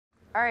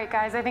All right,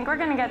 guys, I think we're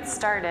going to get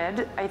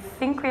started. I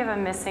think we have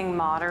a missing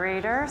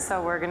moderator,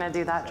 so we're going to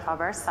do that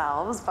job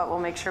ourselves, but we'll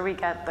make sure we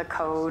get the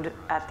code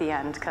at the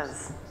end,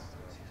 because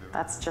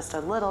that's just a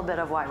little bit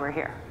of why we're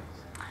here.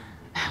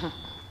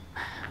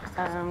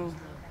 All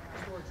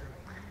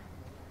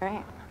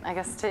right, I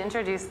guess to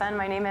introduce then,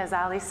 my name is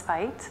Alli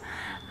Hyde.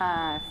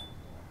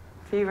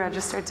 If you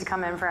registered to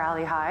come in for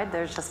Alli Hyde,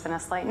 there's just been a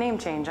slight name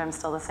change. I'm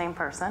still the same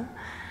person.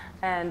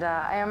 And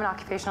I am an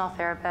occupational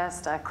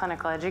therapist, a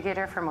clinical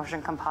educator for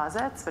Motion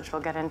Composites, which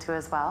we'll get into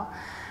as well.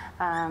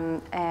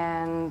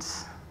 And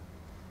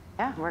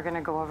yeah, we're going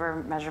to go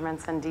over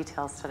measurements and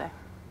details today.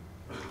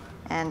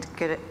 And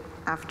good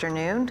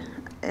afternoon.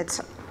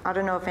 I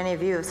don't know if any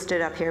of you have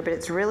stood up here, but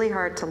it's really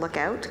hard to look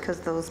out because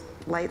those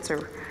lights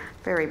are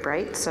very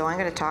bright. So I'm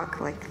going to talk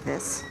like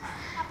this.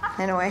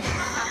 Anyway.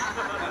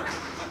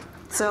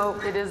 So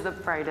it is the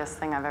brightest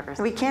thing I've ever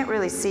seen. We can't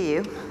really see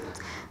you.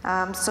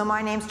 So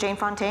my name's Jane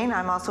Fontaine.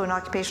 I'm also an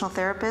occupational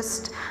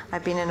therapist.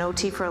 I've been an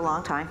OT for a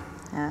long time,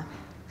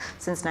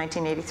 since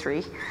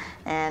 1983.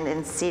 And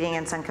in seating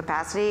and sun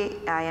capacity,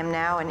 I am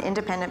now an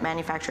independent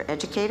manufacturer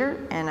educator,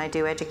 and I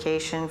do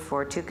education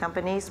for two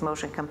companies,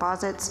 Motion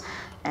Composites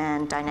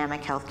and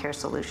Dynamic Healthcare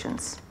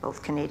Solutions,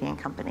 both Canadian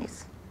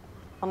companies.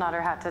 We'll nod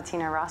our hat to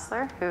Tina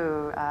Rossler,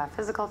 who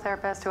physical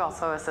therapist, who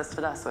also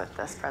assisted us with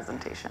this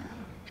presentation.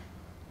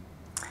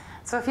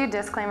 So a few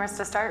disclaimers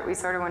to start. We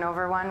sort of went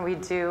over one. We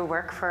do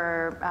work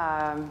for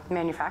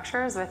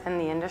manufacturers within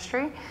the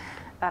industry.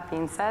 That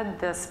being said,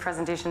 this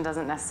presentation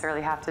doesn't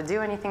necessarily have to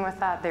do anything with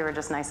that. They were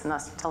just nice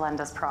enough to lend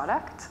us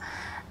product.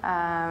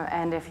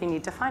 And if you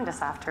need to find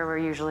us after, we're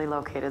usually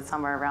located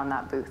somewhere around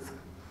that booth.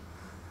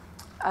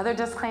 Other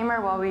disclaimer,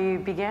 while we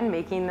began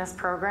making this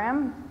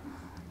program,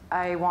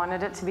 I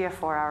wanted it to be a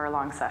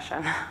 4-hour-long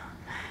session.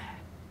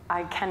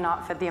 I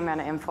cannot fit the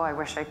amount of info I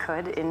wish I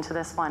could into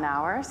this 1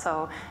 hour,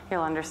 so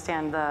you'll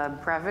understand the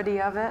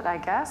brevity of it, I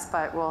guess,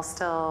 but we'll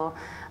still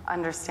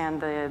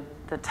understand the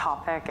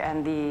topic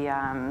and the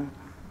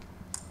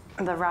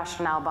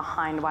rationale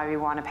behind why we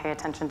want to pay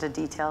attention to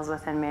details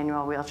within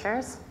manual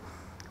wheelchairs.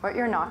 What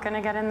you're not going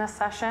to get in this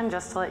session,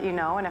 just to let you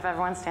know, and if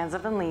everyone stands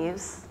up and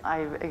leaves,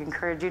 I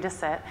encourage you to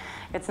sit,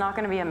 it's not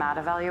going to be a MAT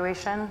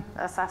evaluation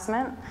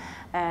assessment,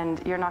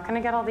 and you're not going to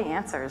get all the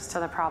answers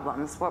to the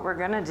problems. What we're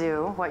going to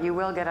do, what you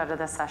will get out of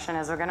this session,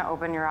 is we're going to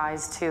open your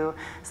eyes to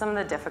some of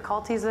the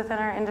difficulties within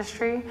our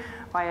industry,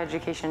 why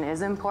education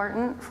is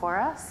important for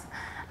us,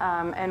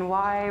 and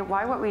why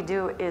what we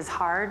do is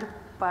hard,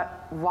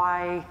 but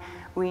why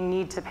we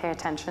need to pay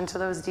attention to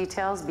those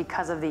details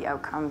because of the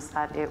outcomes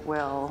that it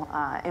will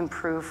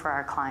improve for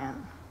our client.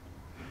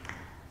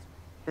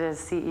 It is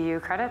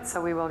CEU credits,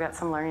 so we will get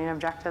some learning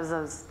objectives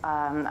as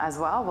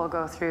well. We'll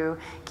go through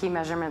key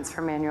measurements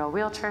for manual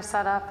wheelchair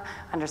setup,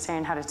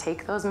 understanding how to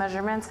take those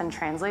measurements and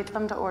translate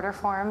them to order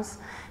forms,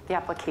 the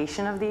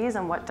application of these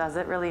and what does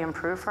it really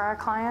improve for our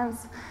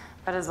clients,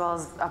 but as well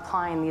as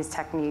applying these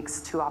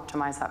techniques to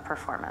optimize that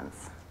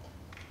performance.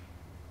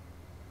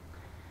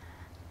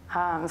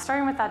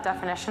 Starting with that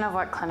definition of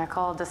what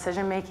clinical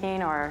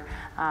decision-making or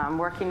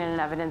working in an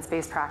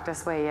evidence-based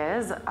practice way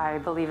is, I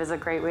believe is a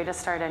great way to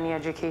start any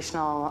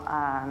educational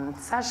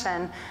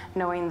session,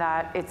 knowing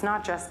that it's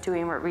not just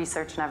doing what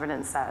research and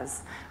evidence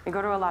says. We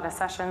go to a lot of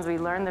sessions, we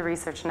learn the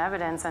research and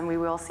evidence, and we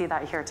will see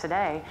that here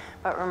today,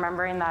 but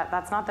remembering that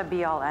that's not the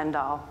be-all,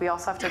 end-all. We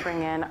also have to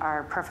bring in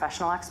our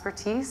professional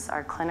expertise,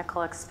 our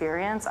clinical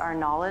experience, our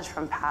knowledge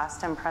from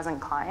past and present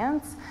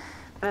clients,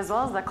 but as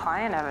well as the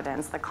client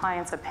evidence, the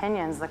client's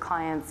opinions, the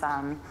client's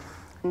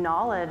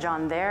knowledge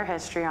on their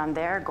history, on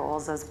their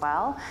goals as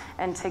well.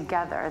 And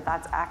together,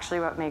 that's actually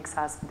what makes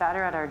us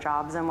better at our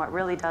jobs and what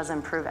really does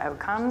improve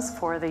outcomes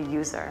for the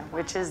user,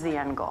 which is the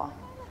end goal.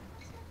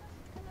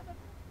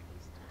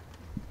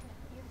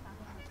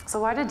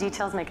 So why do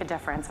details make a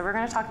difference? So we're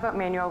going to talk about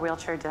manual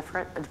wheelchair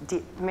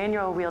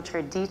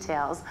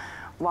details.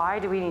 Why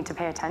do we need to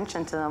pay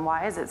attention to them?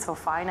 Why is it so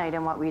finite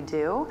in what we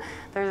do?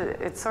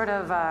 It's sort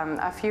of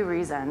a few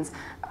reasons.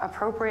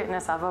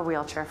 Appropriateness of a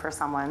wheelchair for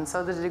someone.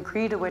 So the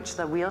degree to which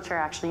the wheelchair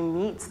actually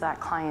meets that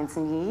client's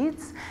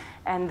needs,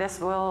 and this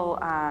will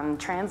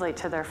translate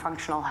to their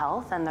functional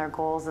health and their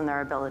goals and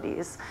their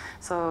abilities.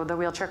 So the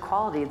wheelchair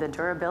quality, the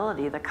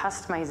durability, the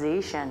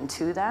customization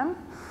to them.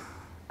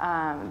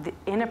 The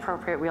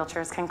inappropriate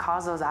wheelchairs can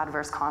cause those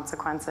adverse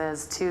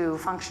consequences to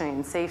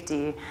functioning,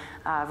 safety,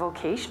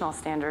 vocational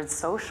standards,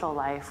 social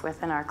life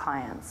within our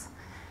clients.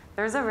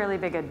 There's a really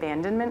big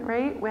abandonment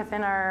rate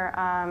within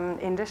our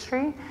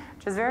industry,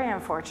 which is very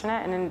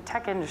unfortunate, and in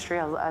tech industry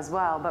as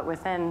well, but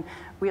within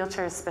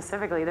wheelchairs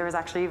specifically, there was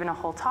actually even a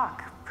whole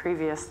talk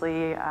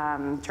previously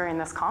during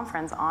this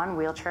conference on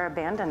wheelchair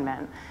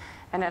abandonment.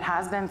 And it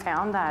has been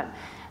found that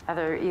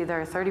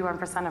either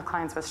 31% of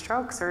clients with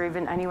strokes or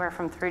even anywhere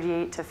from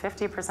 38 to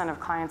 50% of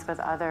clients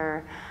with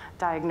other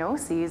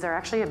diagnoses are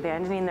actually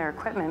abandoning their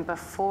equipment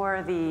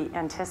before the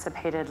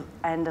anticipated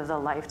end of the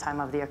lifetime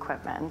of the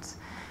equipment,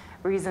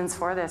 Reasons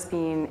for this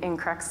being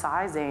incorrect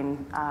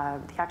sizing,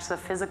 the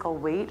physical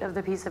weight of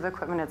the piece of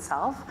equipment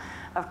itself,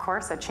 of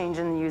course a change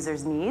in the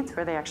user's needs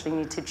where they actually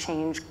need to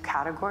change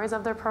categories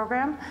of their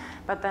program,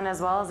 but then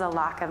as well as a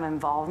lack of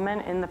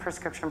involvement in the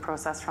prescription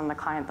process from the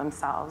client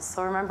themselves.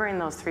 So remembering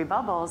those three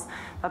bubbles,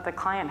 that the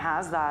client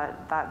has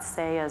that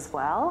say as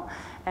well,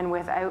 and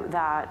without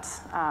that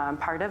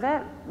part of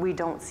it, we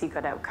don't see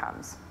good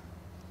outcomes.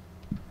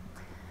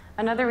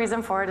 Another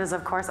reason for it is,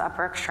 of course,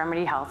 upper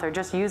extremity health, or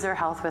just user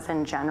health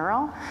within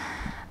general.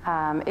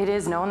 It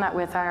is known that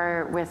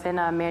within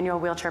a manual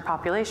wheelchair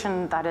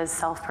population that is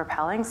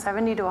self-propelling,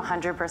 70 to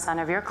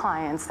 100% of your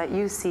clients that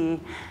you see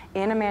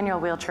in a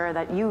manual wheelchair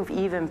that you've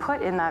even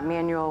put in that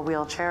manual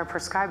wheelchair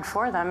prescribed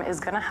for them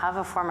is going to have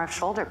a form of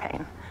shoulder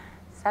pain.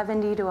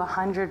 70 to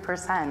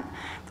 100%.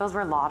 Those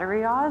were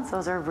lottery odds.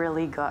 Those are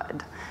really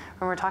good.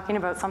 When we're talking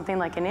about something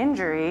like an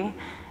injury,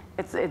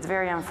 it's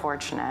very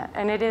unfortunate,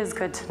 and it is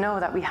good to know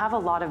that we have a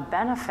lot of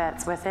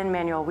benefits within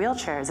manual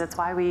wheelchairs. It's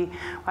why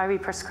we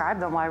prescribe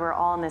them, why we're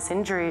all in this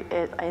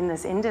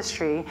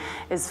industry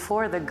is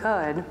for the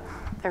good.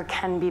 There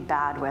can be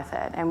bad with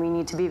it, and we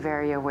need to be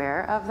very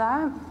aware of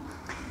that.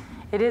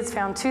 It is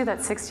found too that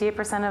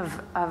 68%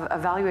 of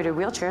evaluated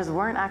wheelchairs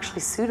weren't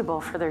actually suitable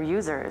for their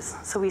users.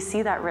 So we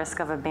see that risk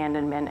of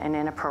abandonment and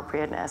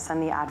inappropriateness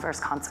and the adverse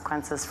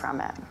consequences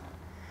from it.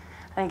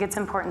 I think it's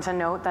important to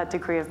note that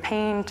degree of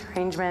pain,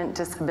 derangement,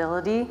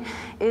 disability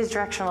is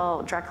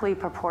directly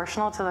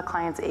proportional to the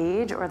client's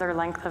age or their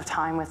length of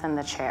time within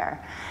the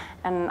chair.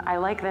 And I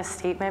like this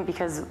statement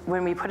because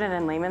when we put it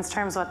in layman's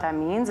terms, what that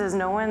means is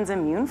no one's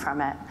immune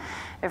from it.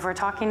 If we're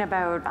talking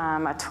about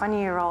a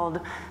 20-year-old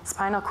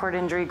spinal cord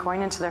injury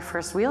going into their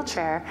first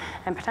wheelchair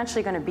and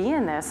potentially going to be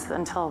in this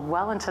until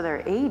well into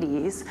their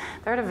 80s,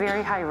 they're at a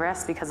very high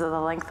risk because of the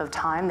length of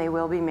time they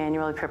will be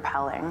manually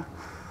propelling.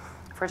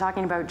 If we're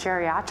talking about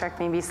geriatric,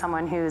 maybe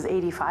someone who's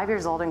 85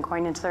 years old and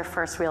going into their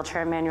first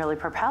wheelchair manually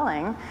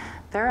propelling,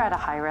 they're at a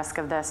high risk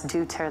of this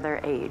due to their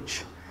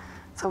age.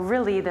 So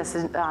really this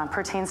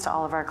pertains to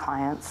all of our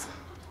clients.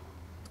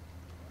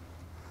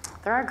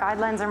 There are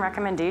guidelines and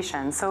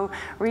recommendations. So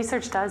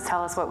research does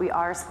tell us what we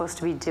are supposed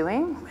to be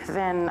doing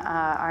within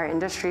our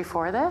industry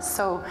for this.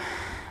 So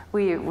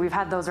we've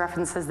had those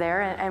references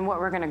there, and what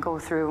we're going to go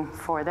through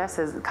for this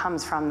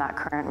comes from that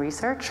current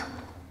research.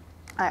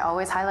 I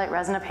always highlight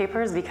RESNA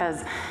papers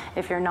because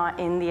if you're not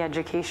in the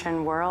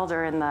education world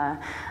or in the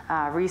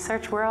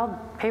research world,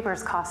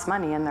 papers cost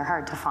money and they're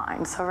hard to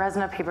find. So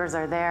RESNA papers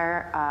are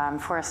there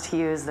for us to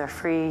use. They're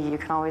free. You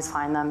can always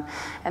find them.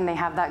 And they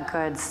have that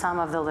good sum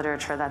of the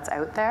literature that's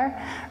out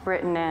there,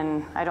 written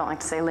in, I don't like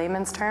to say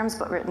layman's terms,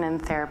 but written in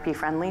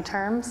therapy-friendly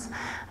terms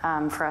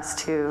for us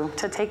to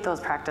take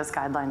those practice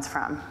guidelines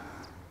from.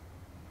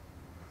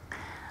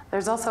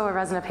 There's also a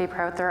RESNA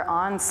paper out there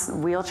on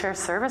wheelchair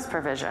service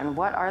provision.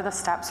 What are the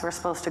steps we're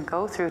supposed to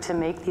go through to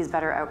make these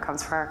better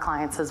outcomes for our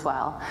clients as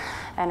well?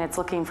 And it's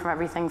looking from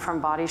everything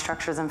from body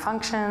structures and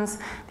functions,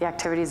 the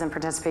activities and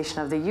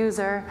participation of the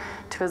user,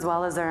 to as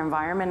well as their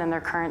environment and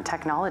their current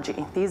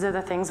technology. These are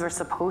the things we're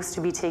supposed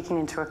to be taking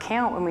into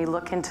account when we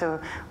look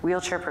into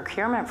wheelchair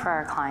procurement for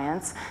our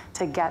clients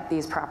to get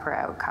these proper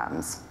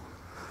outcomes.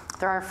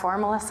 There are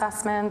formal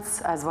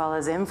assessments as well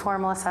as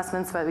informal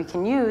assessments that we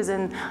can use,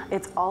 and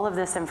it's all of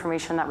this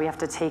information that we have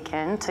to take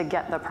in to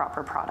get the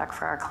proper product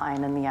for our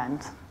client in the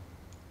end.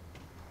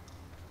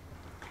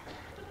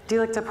 I do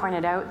like to point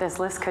it out, this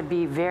list could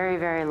be very,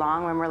 very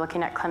long when we're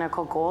looking at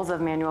clinical goals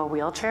of manual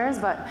wheelchairs,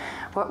 but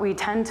what we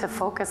tend to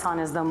focus on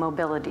is the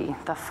mobility,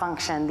 the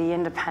function, the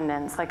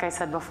independence. Like I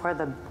said before,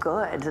 the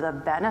good, the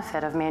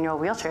benefit of manual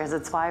wheelchairs.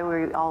 It's why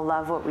we all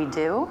love what we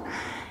do.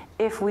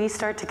 If we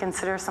start to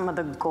consider some of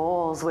the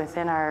goals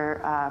within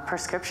our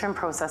prescription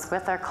process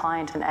with our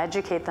client and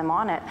educate them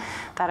on it,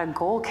 that a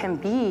goal can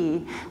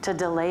be to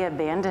delay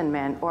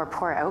abandonment or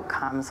poor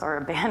outcomes,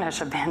 or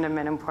banish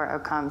abandonment and poor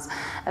outcomes,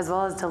 as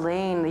well as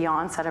delaying the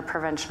onset of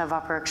prevention of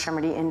upper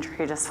extremity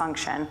injury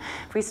dysfunction.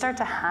 If we start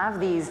to have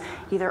these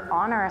either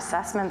on our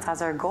assessments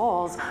as our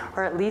goals,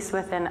 or at least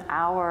within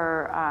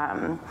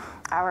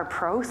our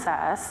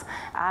process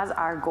as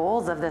our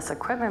goals of this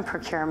equipment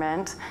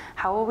procurement,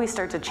 how will we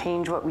start to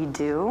change what we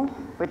do,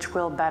 which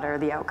will better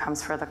the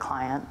outcomes for the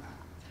client?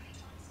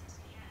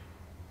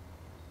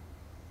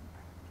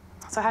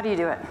 So how do you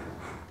do it,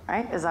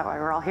 right? Is that why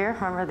we're all here?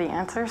 Remember the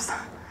answers?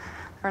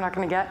 We're not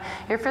going to get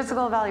your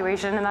physical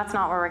evaluation, and that's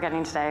not what we're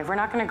getting today. We're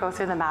not going to go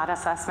through the MAT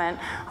assessment.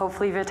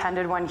 Hopefully you've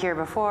attended one here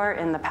before,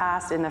 in the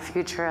past, in the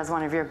future as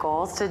one of your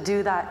goals, to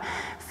do that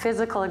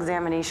physical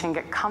examination,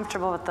 get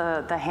comfortable with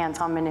the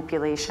hands-on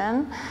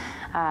manipulation.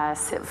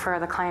 For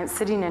the client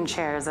sitting in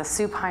chairs, a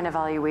supine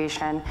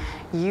evaluation,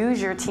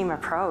 use your team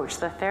approach.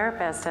 The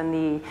therapist and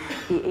the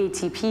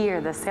ATP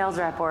or the sales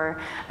rep or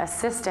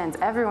assistant,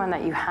 everyone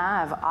that you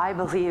have, I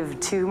believe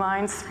 2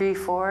 minds, 3,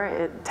 4,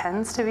 it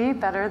tends to be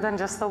better than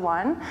just the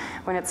one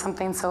when it's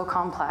something so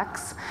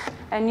complex.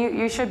 And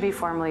you should be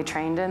formally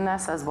trained in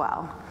this as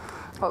well.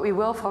 What we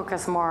will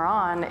focus more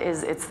on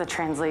is it's the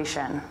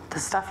translation. The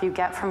stuff you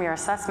get from your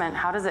assessment,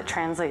 how does it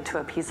translate to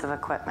a piece of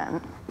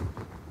equipment?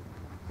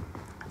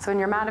 So in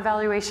your mat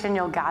evaluation,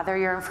 you'll gather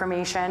your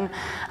information,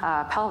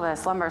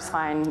 pelvis, lumbar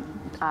spine,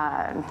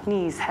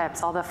 knees,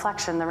 hips, all the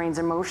flexion, the range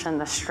of motion,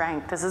 the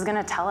strength. This is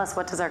gonna tell us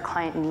what does our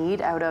client need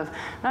out of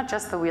not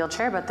just the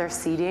wheelchair, but their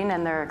seating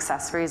and their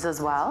accessories as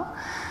well.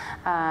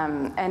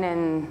 And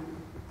in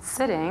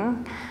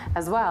sitting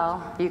as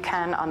well, you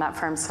can, on that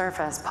firm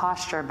surface,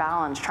 posture,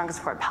 balance, trunk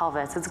support,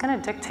 pelvis. It's gonna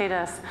dictate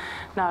us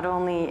not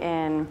only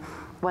in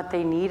what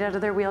they need out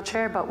of their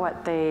wheelchair, but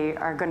what they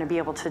are going to be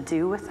able to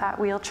do with that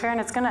wheelchair,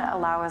 and it's going to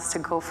allow us to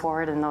go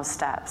forward in those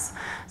steps.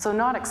 So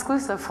not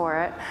exclusive for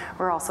it,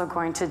 we're also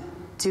going to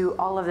do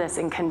all of this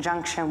in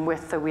conjunction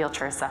with the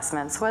wheelchair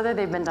assessments. Whether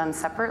they've been done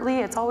separately,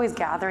 it's always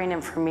gathering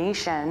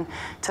information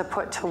to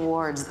put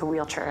towards the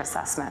wheelchair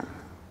assessment.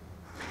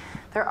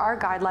 There are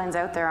guidelines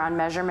out there on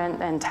measurement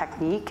and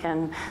technique,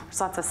 and there's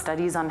lots of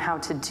studies on how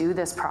to do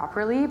this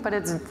properly, but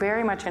it's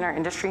very much in our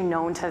industry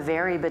known to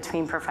vary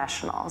between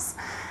professionals.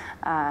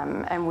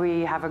 And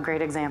we have a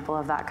great example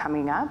of that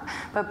coming up.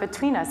 But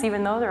between us,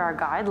 even though there are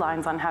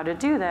guidelines on how to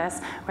do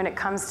this, when it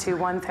comes to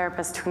one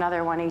therapist to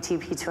another, one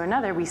ATP to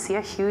another, we see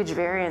a huge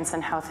variance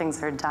in how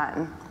things are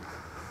done.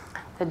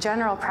 The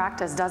general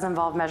practice does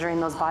involve measuring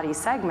those body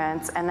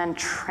segments and then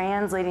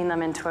translating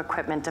them into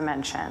equipment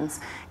dimensions.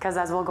 Because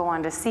as we'll go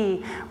on to see,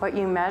 what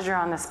you measure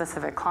on the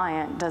specific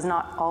client does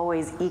not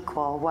always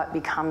equal what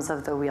becomes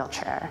of the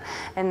wheelchair.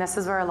 And this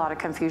is where a lot of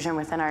confusion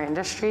within our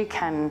industry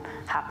can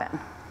happen.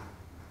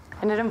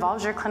 And it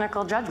involves your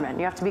clinical judgment.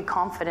 You have to be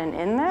confident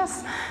in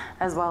this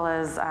as well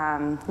as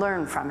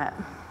learn from it.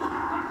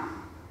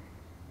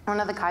 One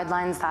of the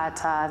guidelines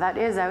that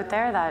is out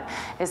there that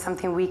is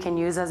something we can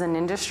use as an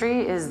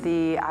industry is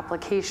the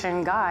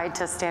application guide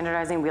to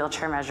standardizing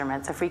wheelchair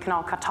measurements. If we can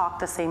all talk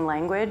the same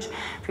language,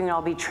 if we can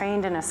all be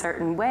trained in a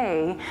certain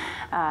way,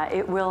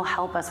 it will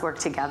help us work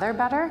together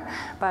better,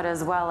 but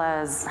as well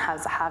as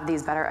have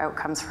these better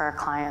outcomes for our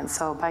clients.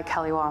 So by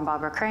Kelly Waugh and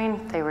Barbara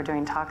Crane, they were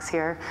doing talks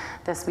here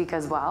this week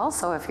as well.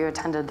 So if you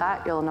attended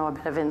that, you'll know a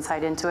bit of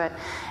insight into it.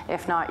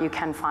 If not, you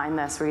can find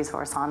this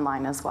resource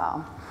online as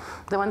well.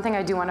 The one thing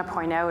I do want to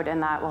point out,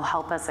 and that will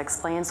help us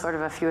explain sort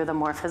of a few of the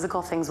more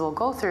physical things we'll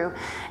go through,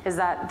 is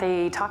that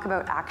they talk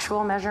about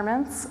actual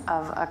measurements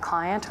of a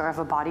client or of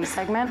a body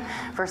segment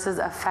versus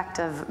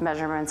effective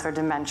measurements or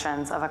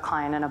dimensions of a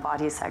client and a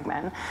body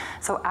segment.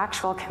 So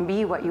actual can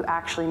be what you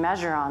actually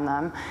measure on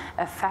them.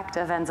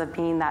 Effective ends up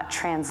being that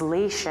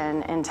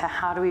translation into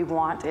how do we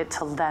want it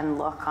to then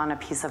look on a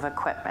piece of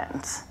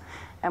equipment.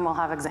 And we'll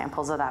have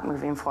examples of that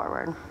moving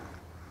forward.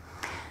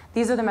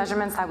 These are the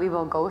measurements that we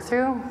will go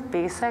through,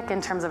 basic in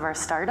terms of our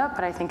startup,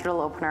 but I think it'll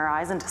open our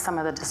eyes into some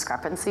of the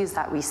discrepancies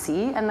that we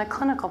see and the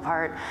clinical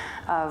part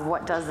of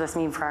what does this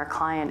mean for our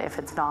client if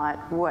it's not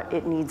what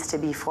it needs to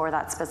be for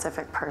that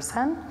specific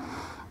person.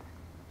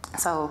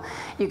 So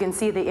you can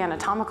see the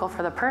anatomical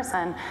for the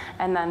person,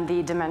 and then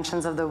the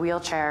dimensions of the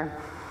wheelchair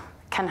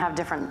can have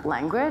different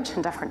language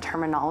and different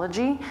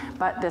terminology,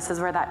 but this is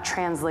where that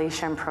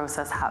translation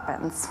process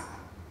happens.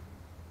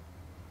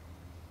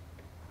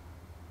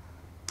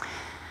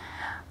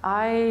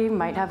 I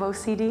might have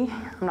OCD,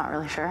 I'm not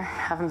really sure,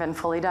 haven't been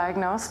fully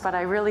diagnosed, but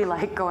I really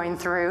like going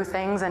through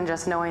things and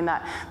just knowing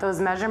that those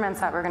measurements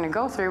that we're going to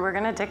go through, we're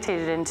going to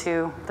dictate it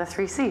into the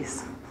 3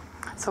 C's.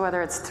 So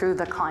whether it's through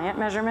the client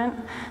measurement,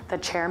 the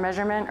chair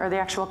measurement, or the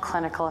actual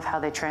clinical of how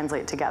they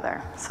translate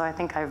together. So I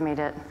think I've made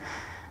it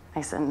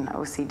nice and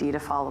OCD to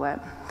follow it.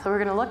 So we're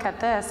going to look at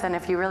this, and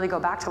if you really go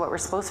back to what we're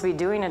supposed to be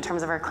doing in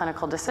terms of our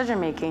clinical decision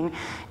making,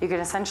 you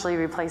can essentially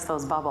replace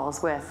those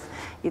bubbles with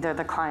either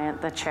the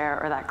client, the chair,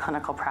 or that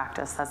clinical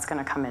practice that's going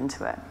to come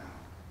into it.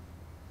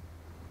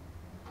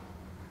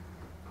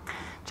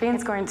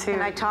 Jane's going to...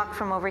 Can I talk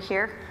from over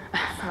here?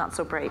 It's not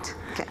so bright.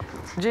 Okay.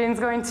 Jane's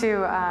going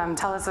to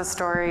tell us a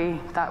story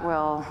that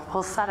will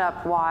set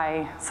up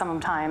why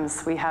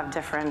sometimes we have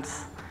different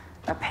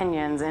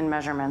opinions in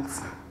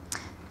measurements.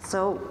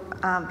 So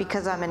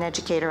because I'm an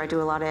educator, I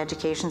do a lot of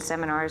education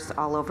seminars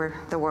all over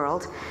the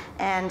world.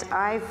 And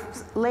I've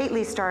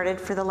lately started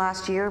for the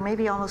last year,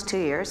 maybe almost 2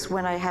 years,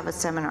 when I have a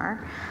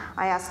seminar,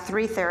 I ask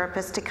 3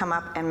 therapists to come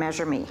up and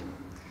measure me.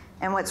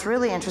 And what's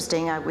really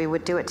interesting, we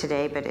would do it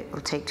today, but it will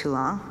take too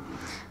long.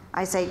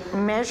 I say,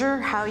 measure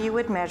how you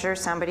would measure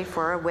somebody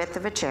for a width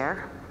of a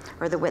chair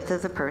or the width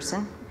of the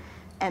person,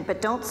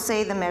 but don't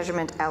say the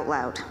measurement out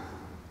loud.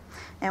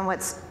 And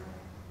what's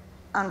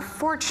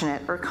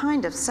unfortunate or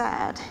kind of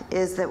sad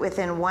is that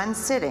within one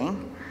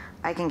sitting,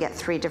 I can get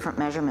 3 different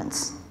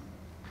measurements.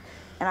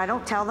 And I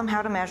don't tell them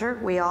how to measure.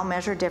 We all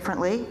measure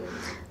differently.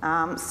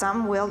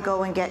 Some will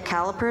go and get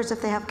calipers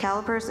if they have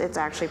calipers. It's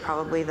actually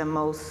probably the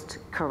most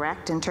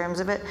correct in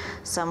terms of it.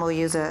 Some will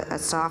use a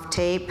soft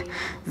tape,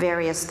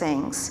 various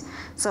things.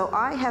 So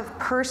I have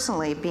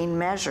personally been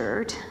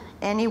measured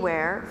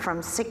anywhere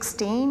from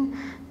 15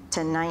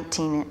 to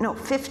 19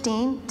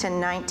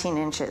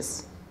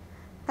 inches.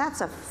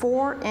 That's a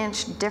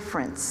 4-inch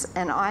difference,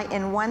 and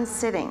in one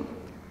sitting.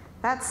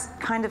 That's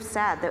kind of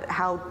sad that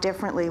how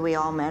differently we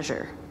all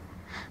measure.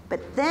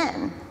 But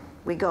then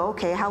we go,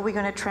 okay, how are we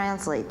going to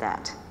translate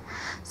that?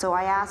 So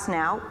I ask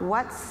now,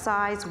 what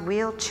size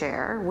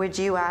wheelchair would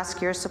you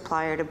ask your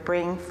supplier to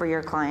bring for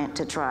your client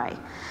to try?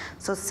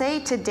 So say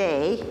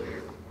today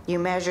you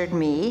measured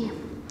me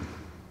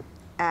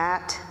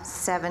at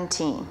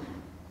 17.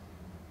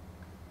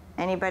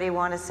 Anybody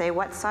want to say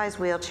what size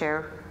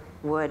wheelchair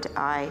would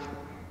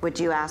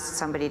you ask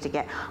somebody to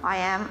get?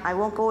 I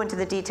won't go into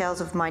the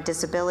details of my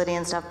disability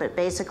and stuff, but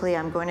basically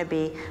I'm going to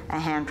be a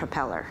hand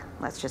propeller.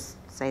 Let's just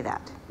say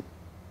that.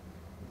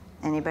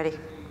 Anybody?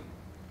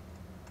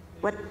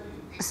 What?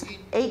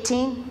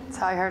 18?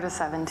 So I heard a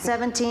 17.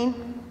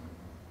 17?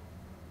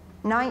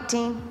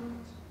 19?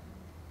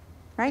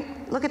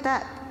 Right? Look at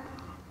that.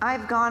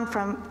 I've gone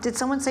from, did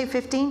someone say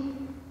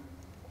 15?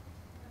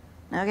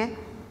 Okay.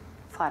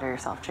 Flatter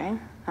yourself, Jane.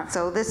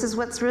 So this is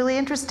what's really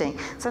interesting.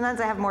 Sometimes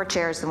I have more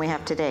chairs than we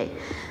have today.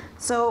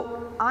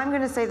 So I'm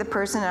going to say the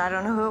person, and I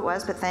don't know who it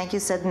was, but thank you,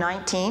 said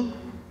 19.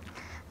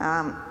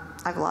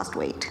 I've lost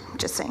weight,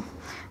 just saying.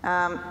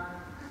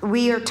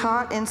 We are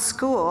taught in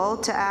school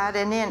to add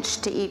an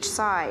inch to each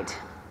side.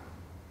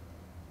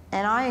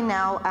 And I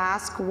now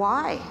ask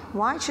why?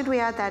 Why should we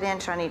add that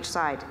inch on each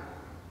side?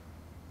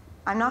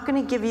 I'm not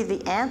going to give you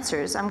the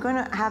answers. I'm going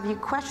to have you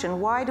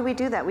question, why do we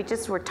do that? We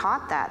just were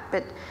taught that.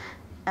 But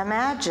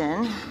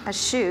imagine a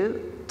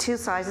shoe 2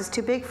 sizes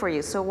too big for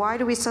you. So why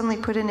do we suddenly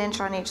put an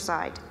inch on each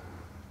side?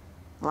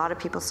 A lot of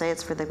people say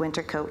it's for the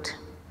winter coat.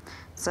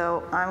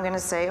 So I'm going to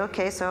say,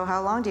 okay, so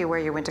how long do you wear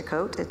your winter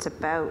coat? It's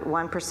about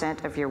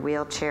 1% of your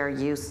wheelchair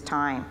use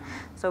time.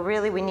 So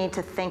really we need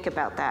to think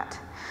about that.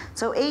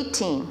 So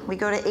 18, we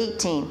go to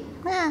 18.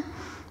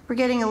 We're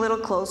getting a little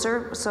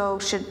closer, so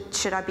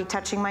should I be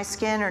touching my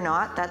skin or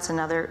not? That's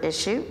another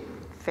issue.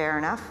 Fair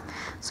enough.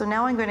 So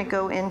now I'm going to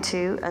go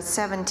into a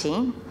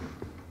 17,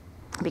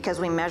 because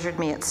we measured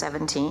me at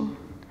 17.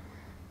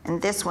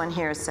 And this one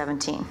here is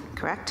 17,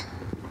 correct?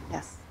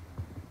 Yes.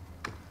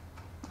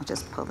 I'll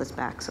just pull this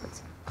back so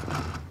it's...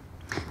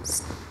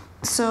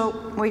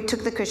 So we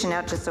took the cushion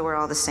out just so we're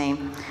all the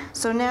same.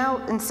 So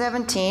now in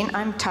 17,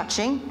 I'm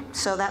touching,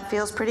 so that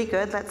feels pretty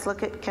good. Let's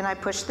look at, can I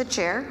push the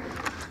chair?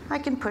 I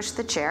can push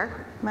the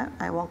chair.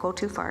 I won't go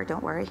too far,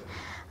 don't worry.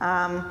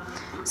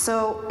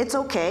 So it's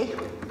okay.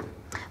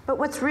 But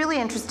what's really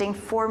interesting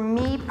for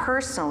me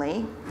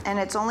personally, and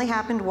it's only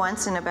happened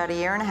once in about 1.5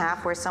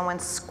 years where someone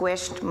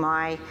squished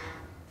my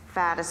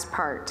fattest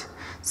part.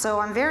 So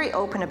I'm very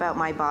open about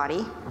my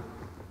body.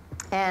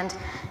 And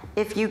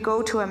if you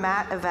go to a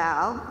mat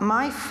eval,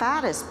 my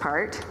fattest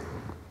part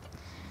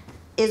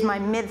is my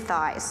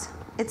mid-thighs.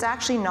 It's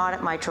actually not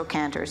at my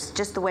trochanters,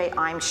 just the way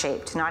I'm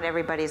shaped. Not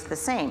everybody's the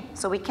same.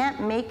 So we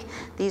can't make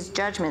these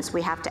judgments.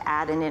 We have to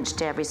add an inch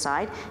to every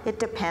side. It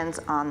depends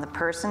on the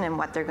person and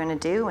what they're going to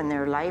do in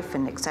their life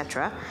and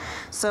etc.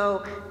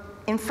 So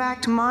in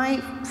fact,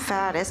 my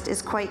fattest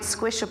is quite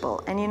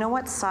squishable. And you know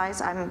what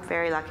size? I'm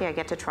very lucky. I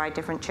get to try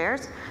different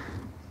chairs.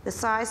 The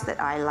size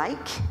that I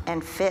like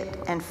and fit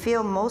and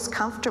feel most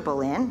comfortable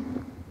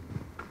in,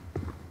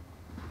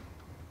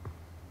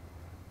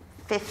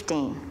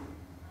 15.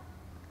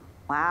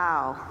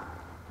 Wow.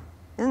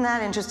 Isn't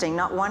that interesting?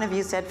 Not one of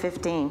you said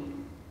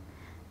 15.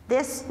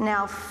 This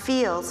now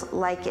feels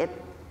like it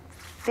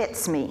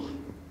fits me.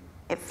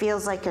 It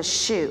feels like a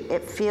shoe.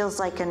 It feels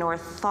like an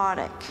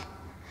orthotic.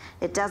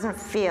 It doesn't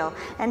feel,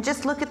 and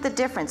just look at the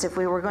difference. If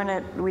we were going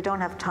to, we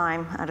don't have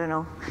time, I don't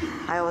know,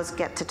 I always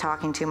get to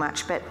talking too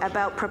much, but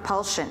about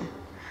propulsion.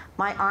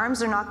 My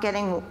arms are not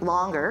getting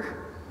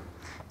longer,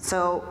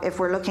 so if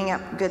we're looking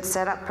at good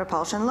setup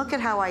propulsion, look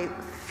at how I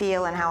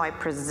feel and how I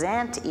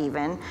present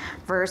even,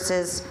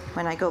 versus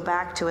when I go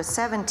back to a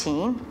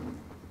 17,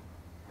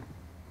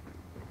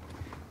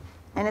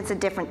 and it's a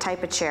different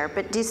type of chair.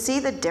 But do you see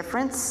the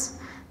difference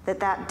that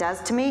that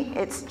does to me?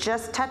 It's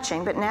just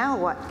touching, but now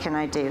what can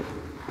I do?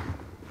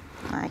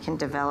 I can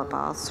develop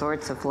all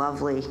sorts of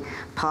lovely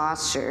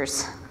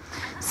postures.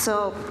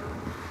 So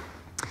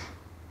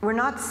we're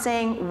not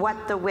saying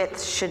what the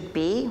width should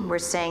be, we're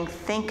saying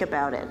think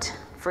about it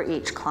for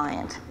each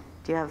client.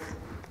 Do you have?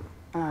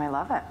 Oh, I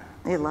love it.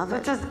 You love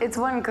it? It's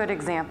one good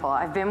example.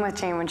 I've been with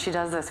Jane when she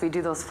does this. We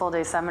do those full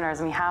day seminars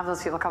and we have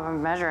those people come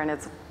and measure, and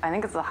I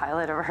think it's the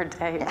highlight of our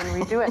day when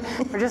we do it.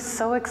 We're just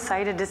so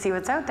excited to see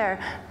what's out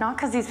there, not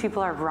because these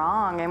people are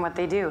wrong in what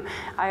they do.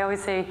 I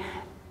always say,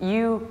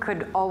 you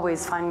could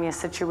always find me a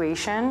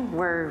situation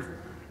where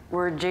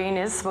Jane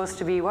is supposed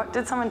to be, what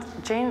did someone,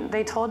 Jane,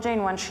 they told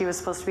Jane once she was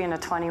supposed to be in a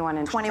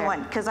 21-inch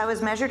 21, because I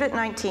was measured at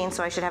 19,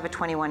 so I should have a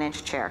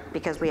 21-inch chair,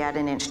 because we add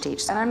an inch to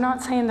each side. And I'm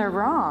not saying they're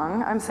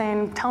wrong, I'm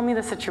saying tell me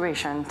the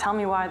situation. Tell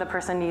me why the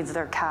person needs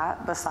their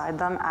cat beside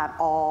them at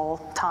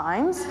all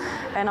times,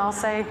 and I'll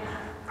say,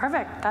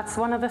 perfect, that's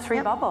one of the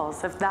 3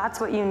 bubbles. If that's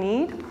what you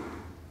need,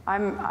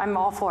 I'm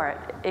all for it.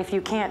 If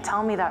you can't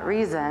tell me that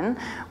reason,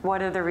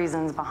 what are the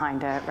reasons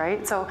behind it,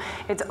 right? So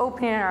it's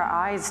opening our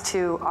eyes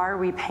to, are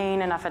we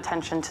paying enough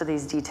attention to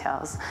these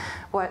details?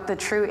 What the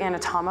true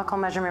anatomical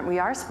measurement we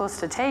are supposed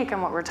to take,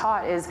 and what we're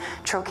taught, is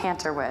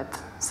trochanter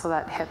width. So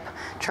that hip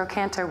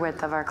trochanter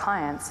width of our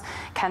clients.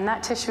 Can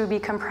that tissue be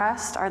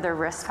compressed? Are there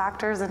risk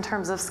factors in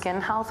terms of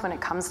skin health when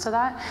it comes to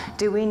that?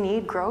 Do we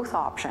need growth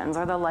options,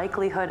 or the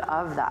likelihood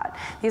of that?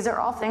 These are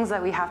all things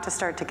that we have to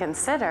start to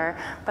consider,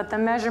 but the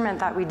measurement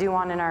that we do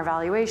on in our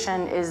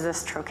evaluation is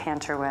this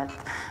trochanter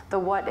width. The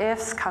what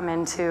ifs come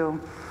into,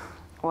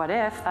 what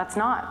if that's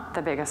not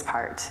the biggest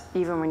part?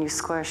 Even when you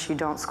squish, you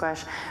don't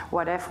squish.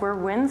 What if we're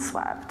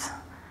windswept?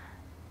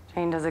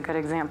 Jane does a good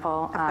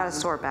example. I've got a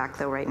sore back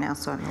though right now,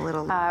 so I'm a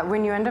little...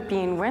 when you end up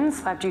being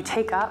windswept, you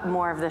take up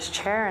more of this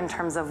chair in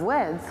terms of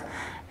width,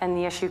 and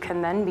the issue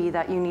can then be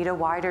that you need a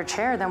wider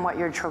chair than what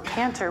your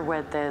trochanter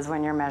width is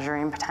when you're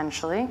measuring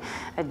potentially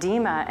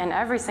edema. And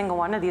every single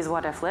one of these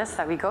what if lists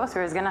that we go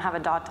through is gonna have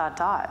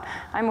a ...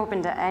 I'm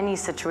open to any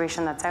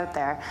situation that's out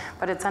there,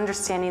 but it's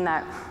understanding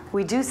that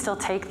we do still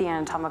take the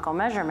anatomical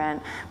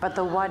measurement, but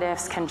the what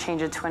ifs can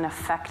change it to an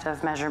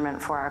effective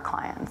measurement for our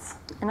clients.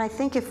 And I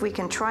think if we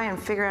can try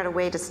and figure out a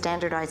way to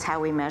standardize how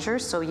we measure,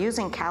 so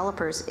using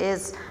calipers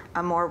is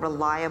a more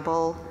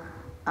reliable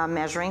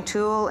measuring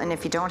tool. And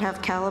if you don't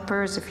have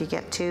calipers, if you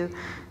get two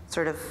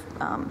sort of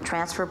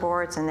transfer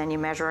boards and then you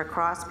measure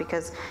across,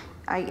 because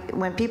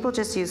when people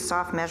just use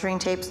soft measuring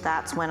tapes,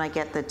 that's when I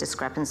get the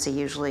discrepancy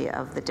usually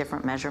of the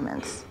different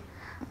measurements.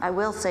 I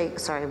will say,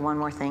 sorry, one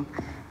more thing.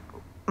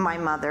 My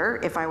mother,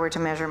 if I were to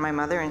measure my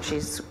mother, and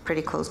she's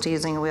pretty close to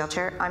using a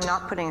wheelchair, I'm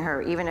not putting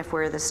her, even if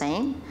we're the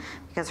same,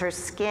 because her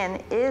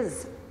skin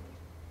is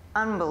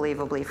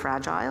unbelievably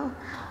fragile.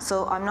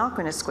 So I'm not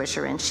going to squish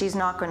her in. She's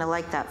not going to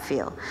like that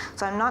feel.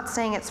 So I'm not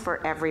saying it's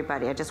for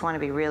everybody. I just want to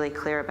be really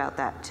clear about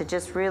that, to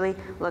just really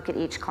look at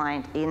each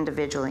client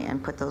individually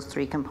and put those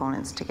three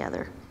components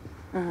together.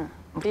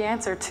 Mm-hmm. The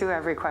answer to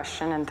every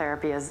question in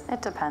therapy is,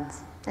 it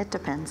depends. It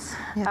depends.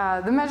 Yeah.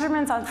 The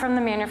measurements from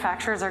the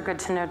manufacturers are good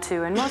to know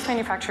too, and most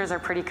manufacturers are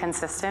pretty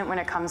consistent when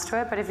it comes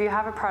to it, but if you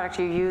have a product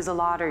you use a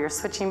lot or you're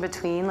switching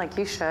between, like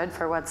you should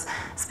for what's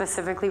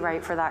specifically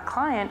right for that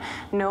client,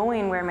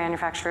 knowing where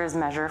manufacturers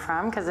measure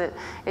from, because it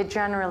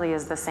generally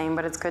is the same,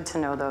 but it's good to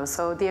know those.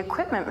 So the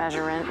equipment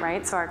measurement,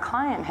 right, so our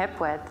client hip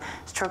width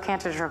is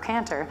trochanter to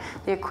trochanter.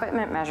 The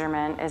equipment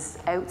measurement is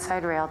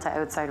outside rail to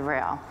outside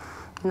rail,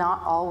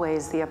 not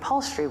always the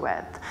upholstery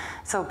width.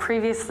 So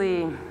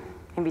previously,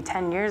 maybe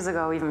 10 years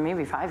ago, even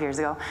maybe 5 years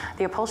ago,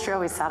 the upholstery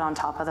always sat on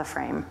top of the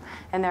frame.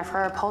 And therefore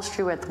our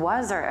upholstery width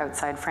was our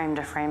outside frame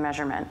to frame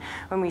measurement.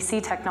 When we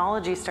see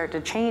technology start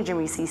to change and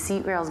we see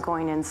seat rails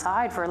going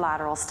inside for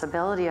lateral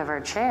stability of our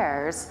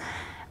chairs,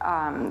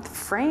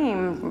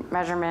 frame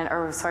measurement,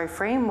 or sorry,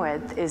 frame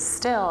width is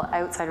still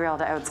outside rail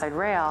to outside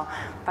rail,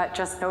 but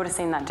just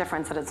noticing that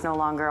difference that it's no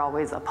longer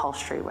always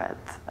upholstery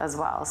width as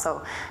well.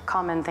 So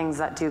common things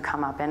that do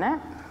come up in it.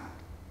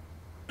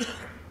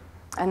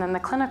 And then the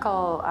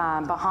clinical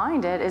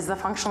behind it is the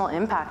functional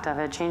impact of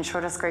it. Jane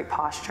showed us great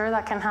posture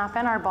that can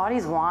happen. Our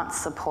bodies want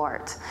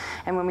support.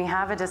 And when we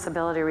have a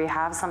disability, we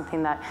have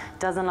something that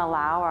doesn't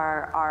allow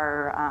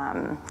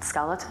our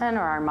skeleton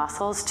or our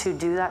muscles to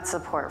do that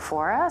support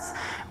for us,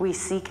 we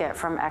seek it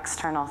from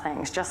external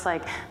things. Just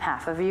like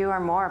half of you or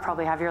more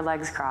probably have your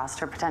legs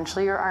crossed, or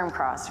potentially your arm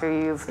crossed,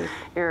 or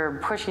you're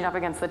pushing up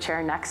against the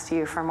chair next to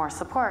you for more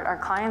support. Our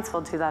clients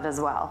will do that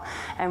as well.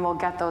 And we'll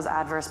get those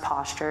adverse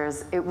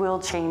postures. It will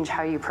change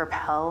how you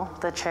propel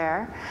the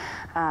chair.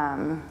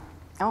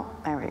 Oh,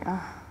 there we go.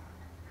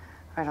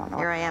 I don't know.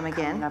 Here I am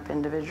again. Up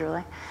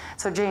individually.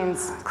 So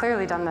Jane's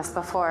clearly done this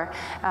before.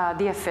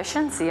 The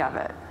efficiency of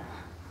it.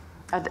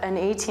 An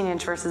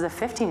 18-inch versus a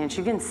 15-inch,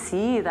 you can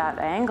see that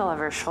angle of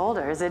her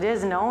shoulders. It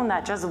is known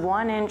that just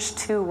 1 inch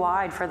too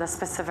wide for the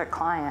specific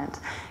client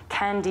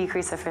can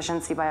decrease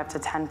efficiency by up to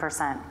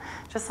 10%.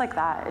 Just like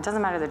that. It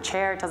doesn't matter the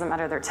chair, it doesn't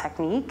matter their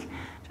technique.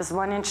 Just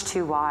 1 inch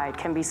too wide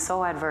can be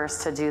so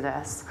adverse to do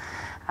this.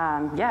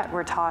 Yet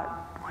we're taught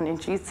 1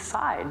 inch each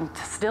side,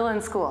 still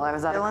in school. I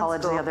was at a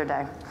college the other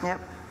day. Yep.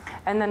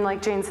 And then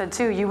like Jane said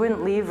too, you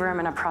wouldn't leave room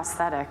in a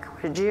prosthetic,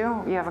 would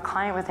you? You have a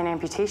client with an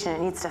amputation,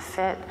 it needs to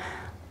fit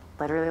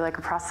literally like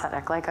a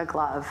prosthetic, like a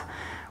glove.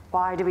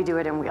 Why do we do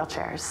it in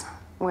wheelchairs?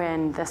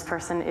 When this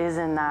person is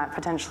in that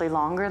potentially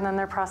longer than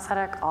their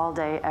prosthetic all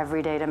day,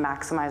 every day to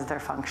maximize their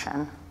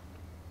function.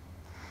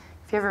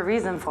 If you have a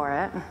reason for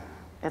it,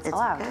 it's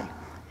allowed. Okay.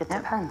 It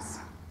depends.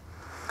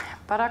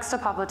 Buttocks to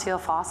popliteal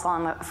fossa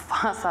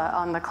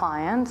on the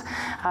client.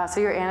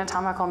 So your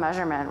anatomical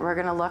measurement, we're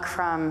gonna look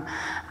from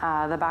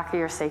the back of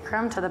your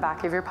sacrum to the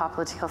back of your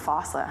popliteal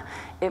fossa.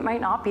 It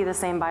might not be the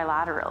same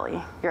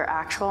bilaterally. Your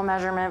actual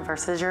measurement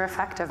versus your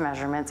effective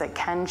measurements, it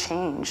can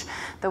change.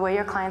 The way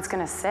your client's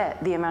gonna sit,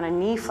 the amount of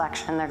knee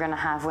flexion they're gonna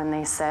have when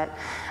they sit,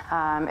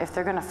 if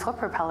they're gonna foot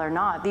propel or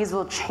not, these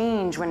will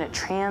change when it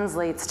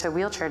translates to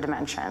wheelchair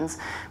dimensions.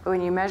 But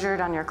when you measure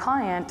it on your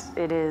client,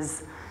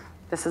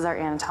 this is our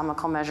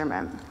anatomical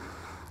measurement.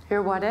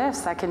 Your what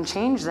ifs that can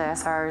change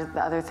this are the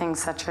other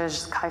things such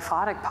as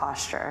kyphotic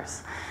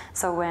postures.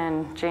 So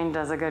when Jane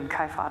does a good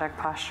kyphotic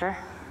posture.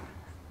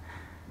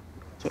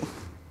 Okay,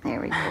 there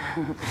we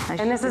go.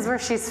 And this is where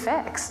she's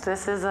fixed.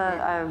 This is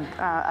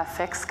a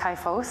fixed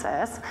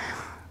kyphosis.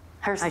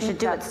 Her I should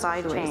do it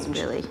sideways, change.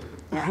 really.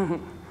 Yeah.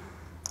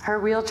 Her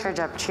wheelchair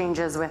depth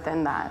changes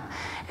within that.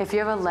 If you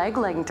have a leg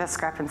length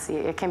discrepancy,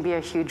 it can be a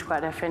huge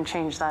what if and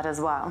change that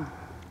as well.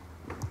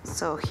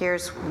 So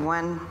here's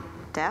one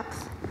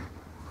depth,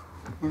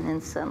 and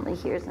then suddenly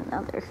here's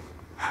another,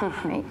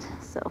 right?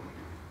 So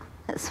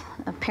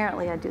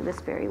apparently I do this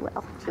very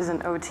well. She's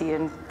an OT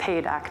and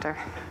paid actor. ...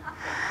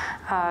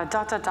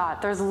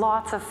 There's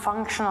lots of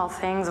functional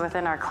things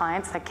within our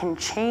clients that can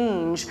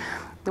change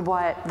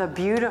what the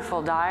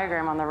beautiful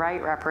diagram on the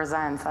right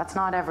represents. That's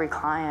not every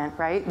client,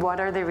 right?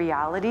 What are the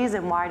realities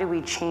and why do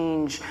we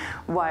change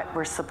what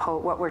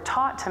we're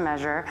taught to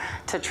measure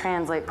to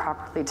translate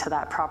properly to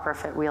that proper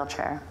fit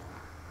wheelchair?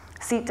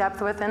 Seat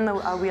depth within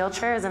a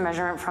wheelchair is a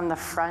measurement from the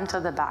front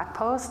of the back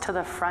post to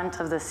the front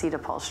of the seat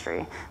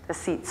upholstery, the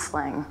seat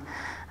sling.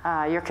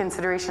 Your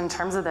consideration in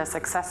terms of this,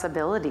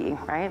 accessibility,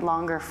 right?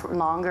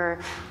 Longer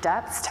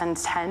depths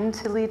tend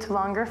to lead to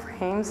longer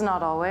frames,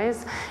 not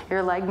always.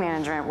 Your leg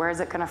management, where is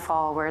it going to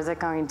fall? Where is it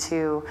going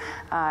to,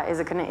 is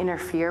it going to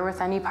interfere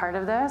with any part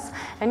of this?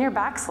 And your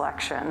back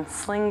selection,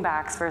 sling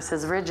backs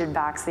versus rigid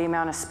backs, the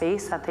amount of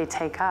space that they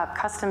take up.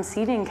 Custom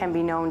seating can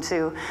be known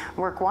to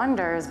work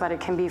wonders, but it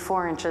can be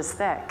 4 inches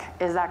thick.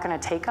 Is that going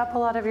to take up a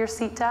lot of your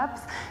seat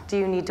depth? Do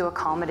you need to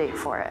accommodate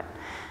for it?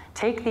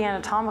 Take the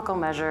anatomical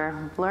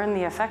measure, learn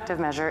the effective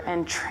measure,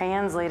 and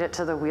translate it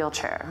to the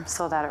wheelchair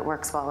so that it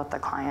works well with the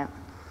client.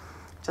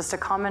 Just a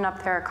comment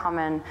up there, a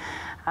common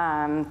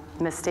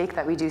mistake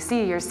that we do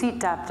see, your seat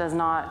depth does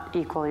not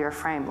equal your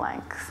frame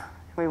length.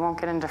 We won't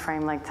get into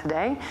frame length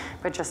today,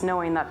 but just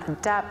knowing that the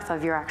depth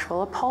of your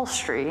actual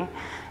upholstery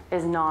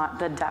is not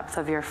the depth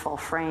of your full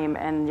frame,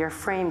 and your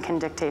frame can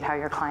dictate how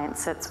your client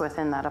sits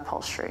within that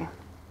upholstery.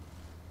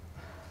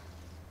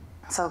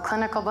 So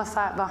clinical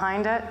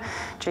behind it,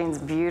 Jane's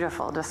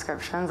beautiful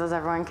descriptions, as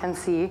everyone can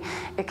see.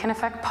 It can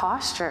affect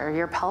posture,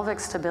 your pelvic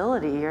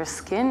stability, your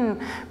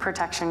skin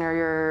protection, or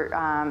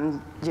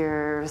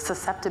your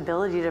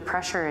susceptibility to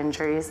pressure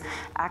injuries,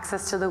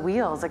 access to the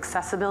wheels,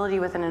 accessibility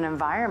within an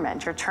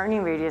environment. Your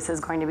turning radius is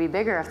going to be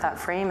bigger if that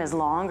frame is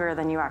longer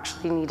than you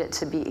actually need it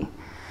to be.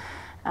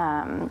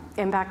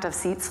 Impact of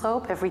seat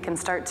slope, if we can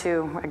start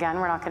to, again,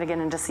 we're not going to get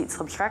into seat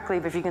slopes directly,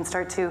 but if you can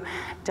start to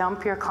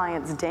dump your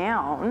clients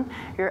down,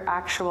 your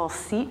actual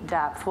seat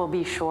depth will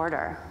be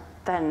shorter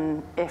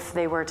than if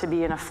they were to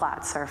be in a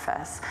flat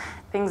surface.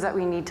 Things that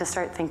we need to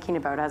start thinking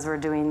about as we're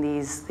doing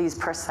these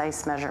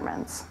precise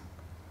measurements.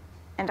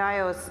 And I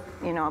always,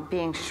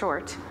 being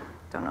short,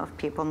 don't know if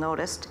people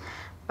noticed,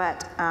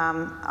 but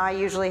I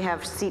usually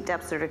have seat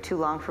depths that are too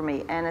long for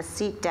me, and a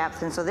seat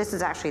depth, and so this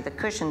is actually the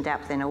cushion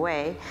depth in a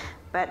way,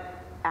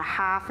 but a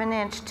 ½ an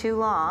inch too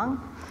long,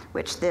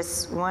 which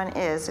this one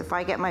is, if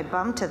I get my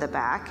bum to the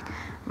back,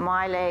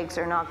 my legs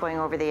are not going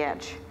over the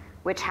edge,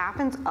 which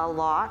happens a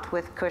lot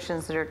with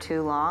cushions that are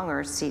too long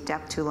or seat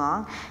depth too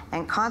long,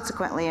 and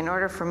consequently, in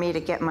order for me to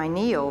get my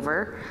knee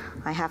over,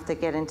 I have to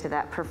get into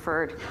that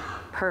preferred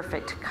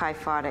perfect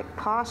kyphotic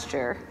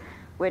posture,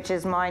 which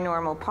is my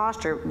normal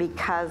posture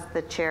because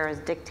the chair has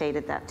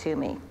dictated that to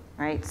me,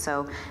 right?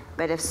 So,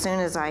 but as soon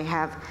as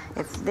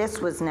if this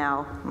was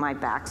now my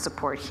back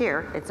support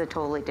here, it's a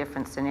totally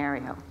different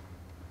scenario.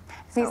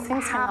 These So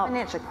things can ½ help. an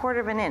inch, a quarter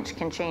of an inch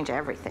can change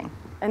everything.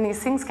 And these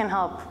things can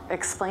help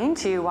explain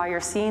to you why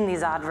you're seeing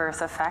these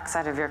adverse effects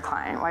out of your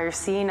client, why you're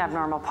seeing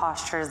abnormal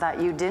postures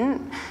that you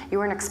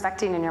weren't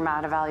expecting in your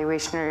mat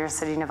evaluation or your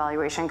sitting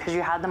evaluation, because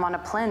you had them on a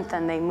plinth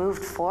and they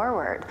moved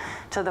forward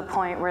to the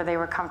point where they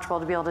were comfortable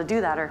to be able to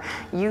do that, or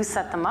you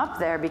set them up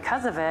there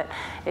because of it.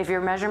 If your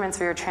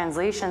measurements or your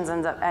translations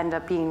end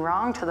up being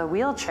wrong to the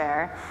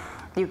wheelchair,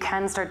 you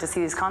can start to see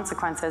these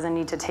consequences and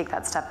need to take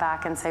that step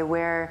back and say,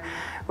 where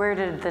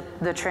did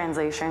the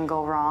translation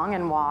go wrong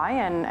and why,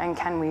 and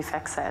can we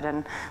fix it?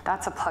 And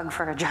that's a plug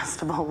for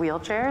adjustable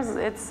wheelchairs.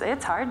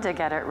 It's hard to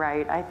get it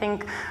right. I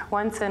think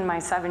once in my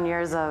 7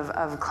 years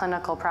of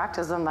clinical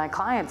practice with my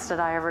clients did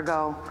I ever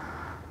go,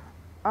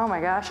 oh my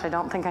gosh, I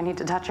don't think I need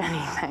to touch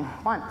anything,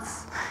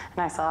 once.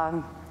 And I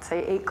saw,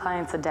 say, 8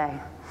 clients a day.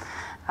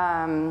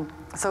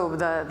 So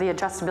the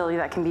adjustability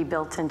that can be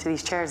built into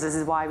these chairs, this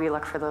is why we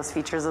look for those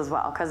features as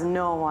well, because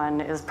no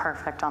one is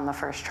perfect on the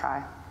first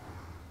try.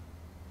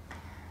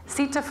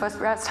 Seat to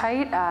footrest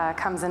height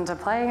comes into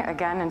play,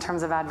 again, in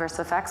terms of adverse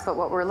effects, but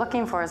what we're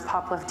looking for is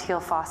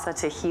popliteal fossa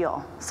to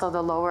heel, so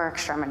the lower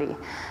extremity.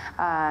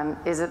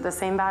 Is it the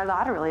same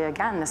bilaterally?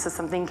 Again, this is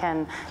something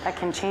that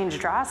can change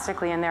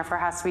drastically and therefore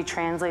has to be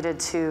translated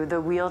to the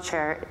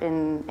wheelchair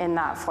in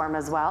that form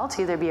as well,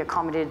 to either be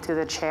accommodated through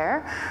the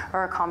chair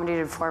or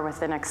accommodated for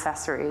within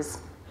accessories.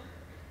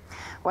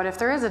 What if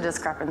there is a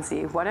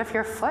discrepancy? What if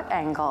your foot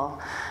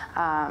angle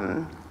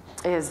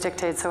is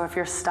dictated. So if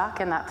you're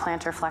stuck in that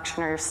plantar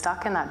flexion or you're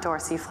stuck in that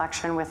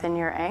dorsiflexion within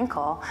your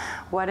ankle,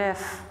 what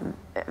if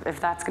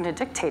that's going to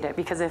dictate it?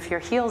 Because if your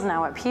heel's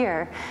now up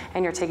here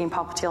and you're taking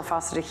popliteal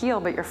fossa to heel,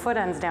 but your foot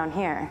ends down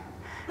here,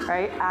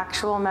 right?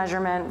 Actual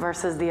measurement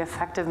versus the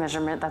effective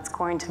measurement that's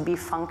going to be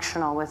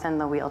functional within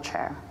the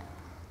wheelchair.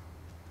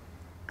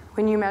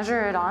 When you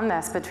measure it on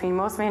this, between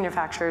most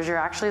manufacturers, you're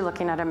actually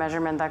looking at a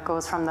measurement that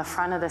goes from the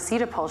front of the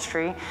seat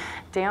upholstery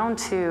down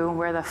to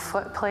where the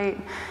foot plate,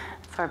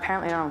 so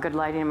apparently I don't have good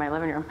lighting in my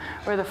living room,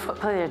 where the foot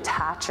plate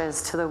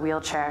attaches to the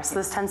wheelchair. So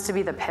this tends to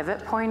be the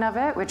pivot point of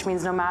it, which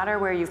means no matter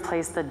where you've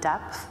placed the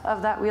depth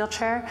of that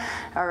wheelchair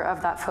or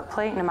of that foot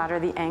plate, no matter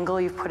the angle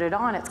you've put it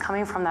on, it's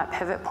coming from that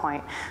pivot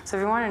point. So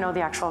if you want to know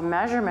the actual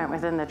measurement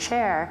within the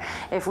chair,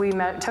 if we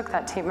took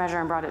that tape measure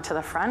and brought it to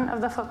the front of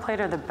the foot plate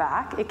or the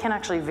back, it can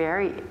actually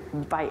vary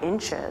by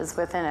inches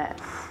within it.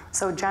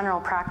 So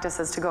general practice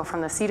is to go from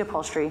the seat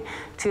upholstery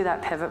to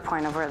that pivot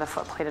point of where the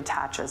foot plate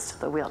attaches to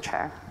the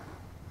wheelchair.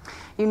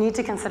 You need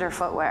to consider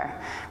footwear.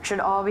 We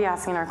should all be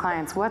asking our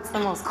clients, what's the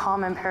most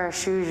common pair of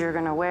shoes you're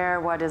going to wear?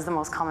 What is the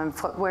most common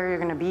footwear you're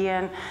going to be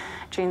in?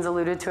 Jane's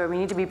alluded to it. We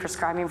need to be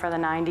prescribing for the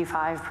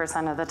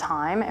 95% of the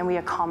time, and we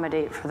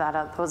accommodate for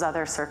that, those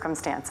other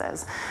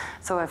circumstances.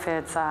 So if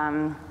it's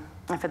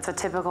a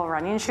typical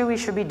running shoe, we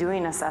should be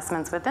doing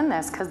assessments within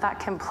this, because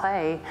that can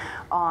play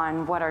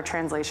on what our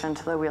translation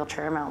to the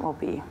wheelchair amount will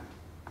be.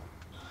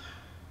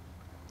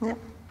 Yep.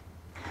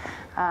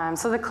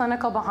 So the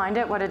clinical behind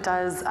it, what it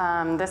does,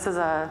 this is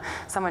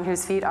someone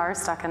whose feet are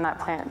stuck in that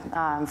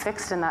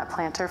fixed in that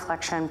plantar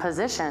flexion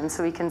position,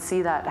 so we can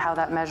see that how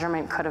that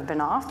measurement could have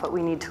been off, but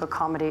we need to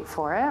accommodate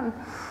for it.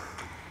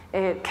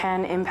 It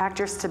can impact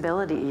your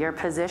stability, your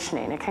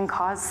positioning. It can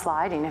cause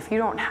sliding. If you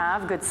don't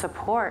have good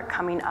support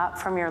coming up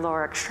from your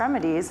lower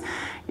extremities,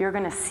 you're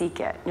going to seek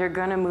it. You're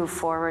going to move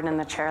forward in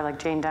the chair like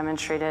Jane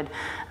demonstrated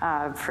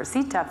for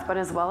seat depth, but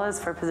as well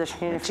as for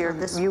positioning if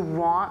you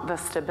want the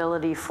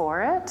stability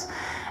for it.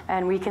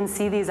 And we can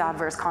see these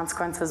adverse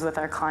consequences with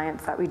our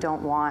clients that we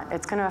don't want.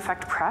 It's going to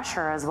affect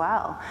pressure as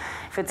well.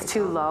 If it's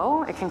too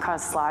low, it can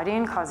cause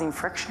sliding, causing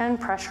friction,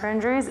 pressure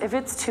injuries. If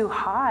it's too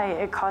high,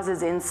 it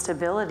causes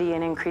instability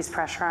and increased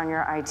pressure on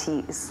your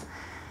ITs.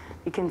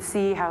 You can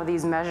see how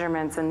these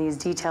measurements and these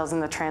details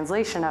in the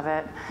translation of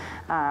it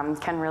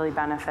can really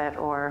benefit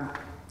or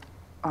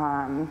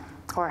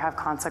have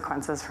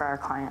consequences for our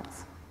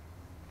clients.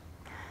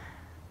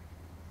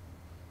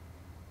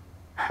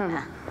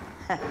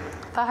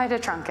 Thigh to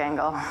trunk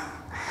angle.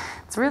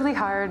 It's really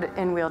hard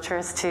in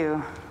wheelchairs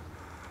to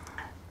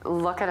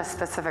look at a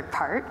specific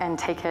part and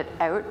take it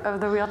out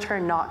of the wheelchair,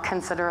 not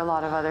consider a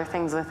lot of other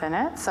things within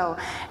it. So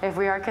if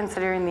we are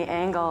considering the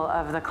angle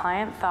of the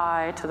client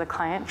thigh to the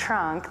client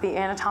trunk, the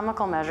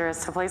anatomical measure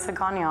is to place a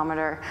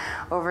goniometer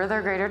over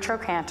their greater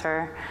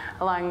trochanter,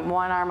 allowing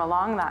one arm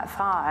along that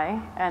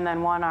thigh, and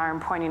then one arm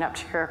pointing up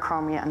to your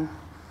acromion.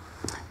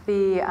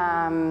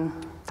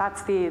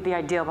 That's the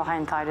ideal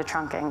behind thigh to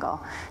trunk angle.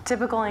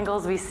 Typical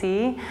angles we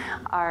see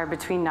are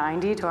between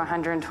 90 to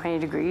 120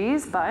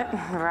 degrees, but a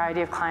variety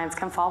of clients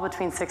can fall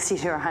between 60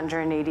 to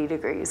 180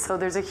 degrees. So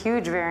there's a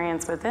huge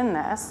variance within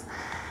this.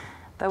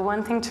 The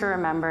one thing to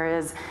remember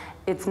is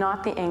it's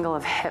not the angle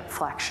of hip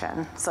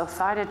flexion. So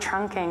thigh to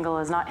trunk angle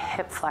is not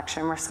hip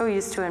flexion. We're so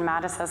used to in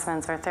mat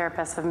assessments or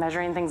therapists of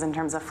measuring things in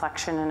terms of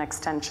flexion and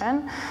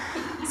extension.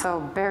 So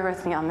bear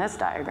with me on this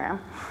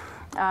diagram.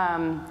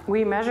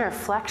 We measure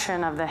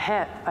flexion of the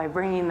hip by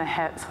bringing the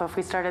hip. So if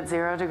we start at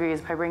 0 degrees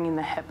by bringing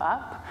the hip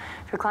up,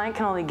 if your client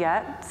can only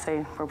get,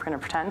 say, we're going to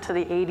pretend, to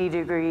the 80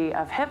 degree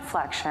of hip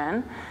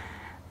flexion,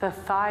 the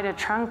thigh to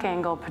trunk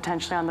angle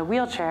potentially on the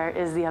wheelchair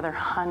is the other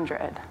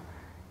 100.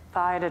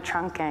 Thigh to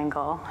trunk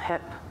angle,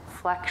 hip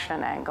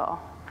flexion angle,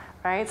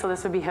 right? So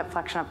this would be hip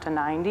flexion up to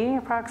 90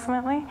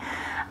 approximately.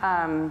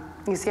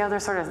 You see how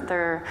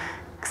they're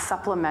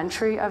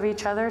supplementary of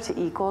each other to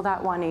equal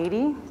that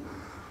 180?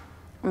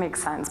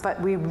 Makes sense,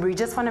 but we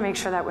just want to make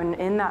sure that when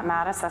in that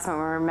mat assessment,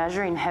 when we're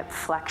measuring hip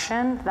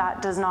flexion,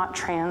 that does not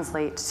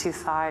translate to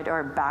thigh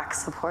or back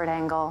support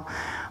angle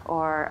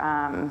or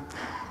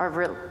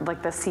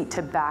like the seat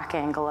to back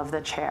angle of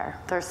the chair.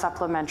 They're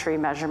supplementary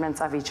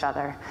measurements of each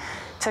other.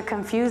 To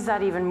confuse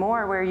that even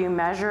more, where you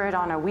measure it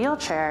on a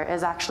wheelchair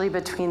is actually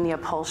between the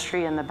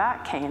upholstery and the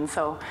back cane.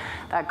 So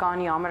that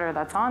goniometer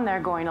that's on there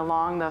going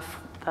along the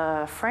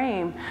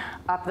frame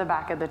up the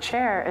back of the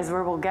chair is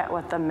where we'll get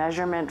what the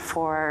measurement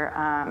for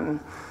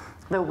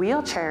the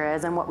wheelchair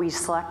is and what we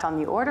select on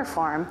the order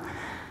form.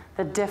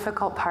 The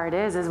difficult part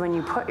is when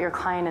you put your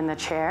client in the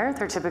chair,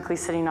 they're typically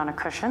sitting on a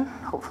cushion,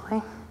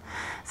 hopefully,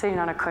 sitting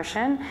on a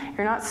cushion.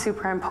 You're not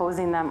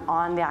superimposing them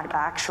on the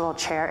actual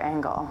chair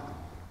angle.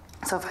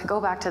 So if I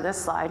go back to this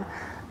slide.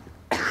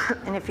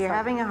 And if you're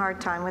having a hard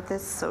time with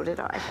this, so did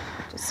I,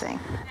 just saying.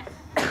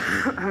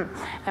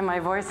 And my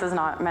voice is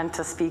not meant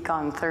to speak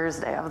on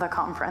Thursday of the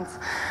conference.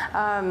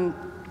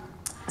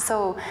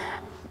 So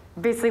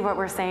basically what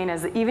we're saying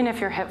is even if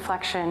your hip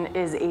flexion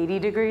is 80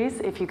 degrees,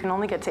 if you can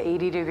only get to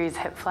 80 degrees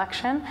hip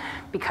flexion,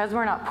 because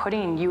we're not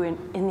putting you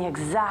in the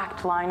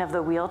exact line of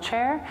the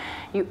wheelchair,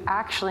 you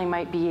actually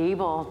might be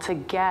able to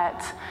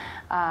get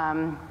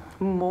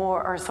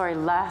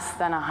less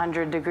than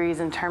 100 degrees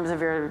in terms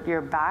of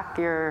your back,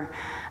 your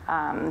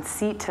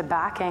seat to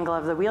back angle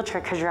of the wheelchair,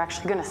 because you're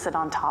actually going to sit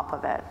on top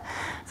of it.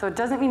 So it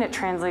doesn't mean it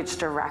translates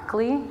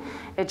directly.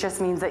 It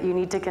just means that you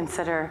need to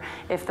consider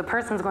if the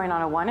person's going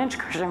on a 1-inch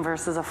cushion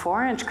versus a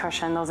 4-inch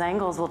cushion, those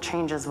angles will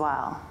change as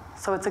well.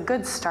 So it's a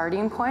good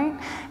starting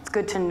point. It's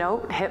good to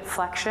note hip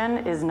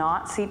flexion is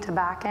not seat to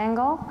back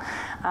angle,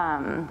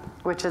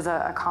 which is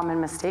a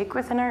common mistake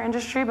within our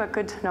industry, but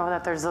good to know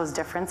that there's those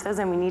differences,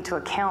 and we need to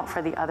account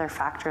for the other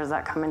factors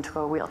that come into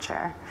a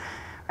wheelchair.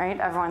 Right?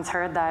 Everyone's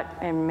heard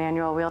that in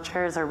manual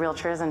wheelchairs or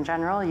wheelchairs in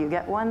general, you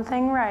get one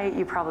thing right,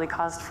 you probably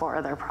caused 4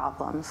 other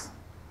problems.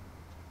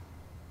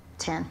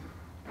 10.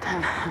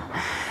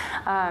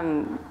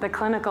 The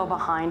clinical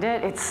behind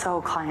it, it's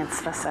so client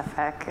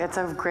specific. It's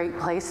a great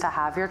place to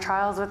have your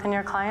trials within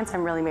your clients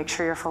and really make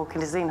sure you're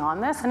focusing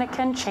on this, and it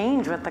can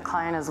change with the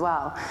client as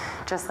well,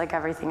 just like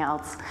everything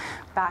else.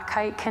 Back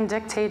height can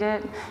dictate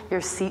it,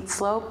 your seat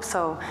slope,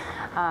 so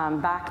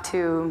back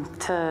to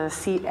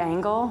seat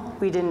angle,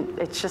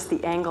 it's just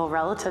the angle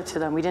relative to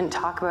them. We didn't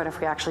talk about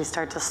if we actually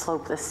start to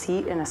slope the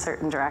seat in a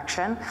certain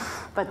direction,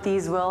 but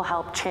these will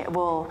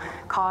will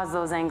cause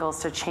those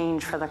angles to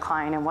change for the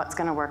client and what's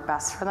gonna work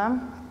best for them.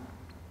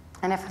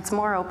 And if it's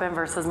more open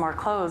versus more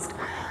closed,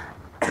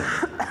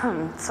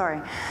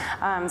 sorry.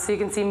 So you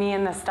can see me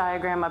in this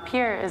diagram up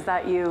here is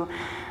that you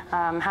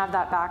have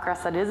that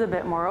backrest that is a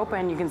bit more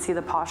open. You can see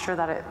the posture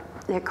that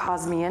it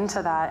caused me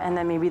into that, and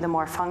then maybe the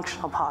more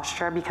functional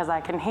posture, because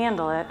I can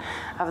handle it,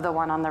 of the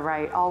one on the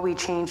right. All we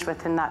changed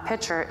within that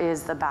picture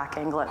is the back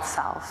angle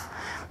itself.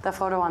 The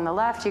photo on the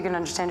left, you can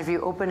understand if you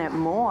open it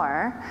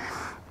more,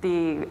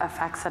 the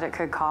effects that it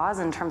could cause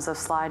in terms of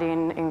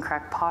sliding,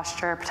 incorrect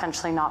posture,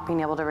 potentially not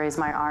being able to raise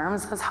my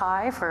arms as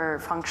high for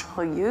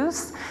functional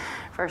use,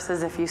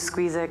 versus if you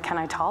squeeze it, can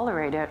I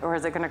tolerate it, or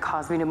is it going to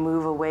cause me to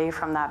move away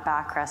from that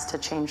backrest to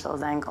change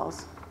those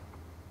angles?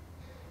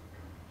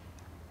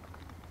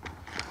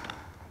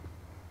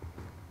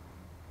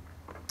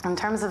 In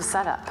terms of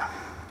setup,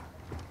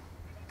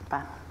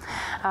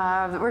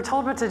 we're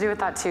told what to do with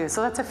that too.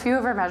 So that's a few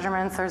of our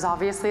measurements. There's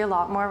obviously a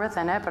lot more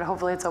within it, but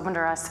hopefully it's opened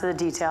our eyes to the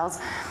details.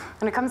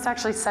 When it comes to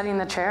actually setting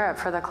the chair up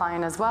for the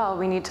client as well,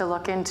 we need to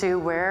look into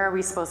where are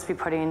we supposed to be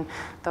putting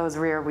those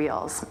rear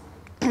wheels.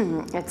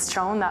 It's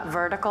shown that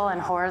vertical and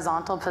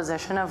horizontal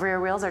position of rear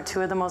wheels are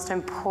 2 of the most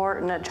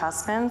important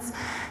adjustments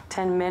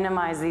to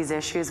minimize these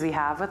issues we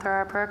have with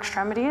our upper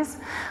extremities.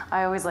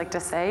 I always like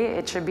to say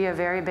it should be a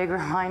very big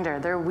reminder.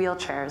 They're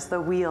wheelchairs. The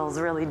wheels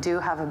really do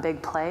have a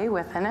big play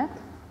within it.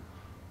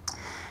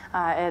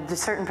 A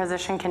certain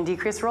position can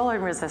decrease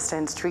rolling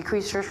resistance,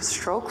 decrease your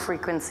stroke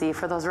frequency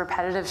for those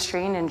repetitive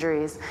strain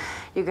injuries.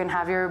 You can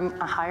have your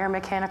higher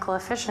mechanical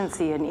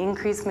efficiency and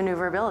increased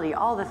maneuverability,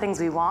 all the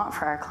things we want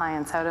for our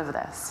clients out of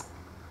this.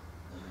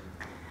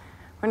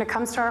 When it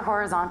comes to our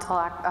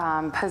horizontal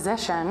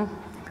position,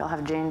 maybe I'll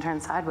have Jane turn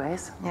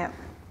sideways. Yep.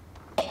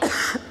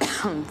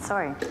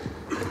 Sorry.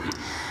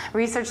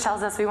 Research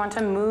tells us we want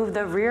to move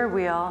the rear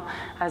wheel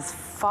as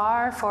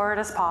far forward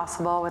as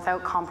possible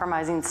without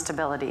compromising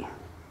stability.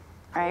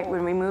 Right?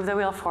 When we move the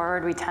wheel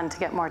forward, we tend to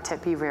get more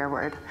tippy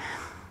rearward.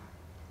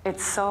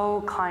 It's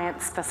so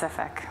client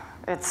specific.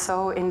 It's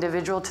so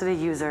individual to the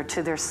user,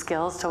 to their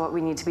skills, to what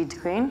we need to be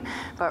doing.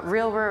 But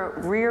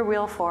rear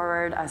wheel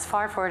forward, as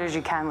far forward as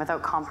you can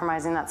without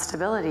compromising that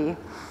stability.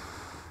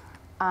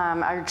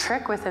 Our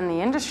trick within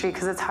the industry,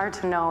 because it's hard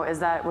to know, is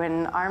that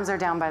when arms are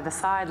down by the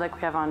side, like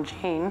we have on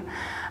Jane,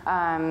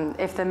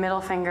 if the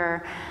middle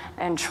finger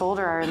and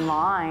shoulder are in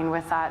line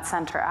with that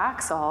center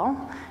axle,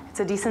 it's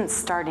a decent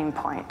starting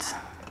point.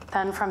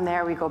 Then from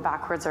there, we go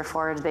backwards or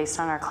forward based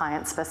on our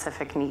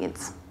client-specific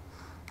needs.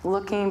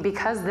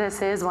 Because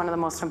this is one of the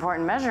most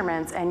important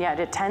measurements, and yet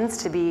it tends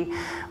to be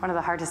one of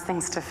the hardest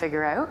things to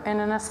figure out in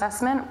an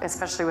assessment,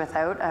 especially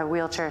without a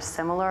wheelchair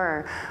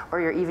similar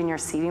or even your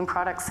seating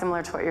product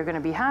similar to what you're going to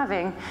be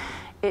having,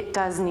 it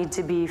does need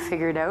to be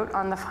figured out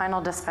on the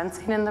final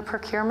dispensing in the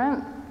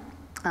procurement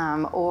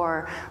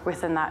or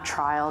within that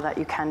trial that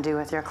you can do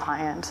with your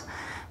client.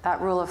 That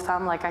rule of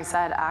thumb, like I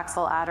said,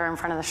 axle, adder in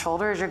front of the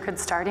shoulder is your good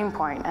starting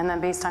point, and then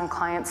based on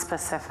client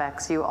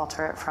specifics, you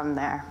alter it from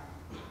there.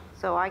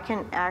 So I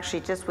can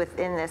actually, just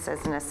within this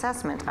as an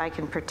assessment, I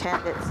can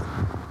pretend it's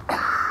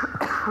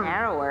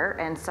narrower,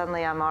 and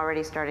suddenly I'm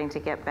already starting to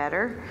get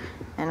better,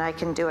 and I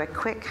can do a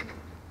quick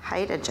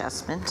height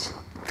adjustment.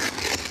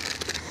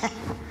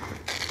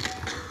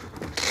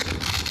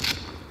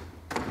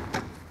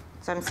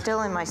 So I'm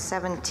still in my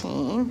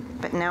 17,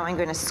 but now I'm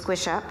going to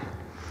squish up.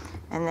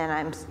 And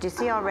then do you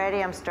see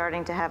already I'm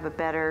starting to have a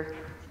better,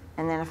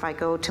 and then if I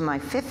go to my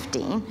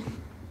 15,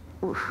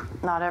 oof.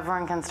 Not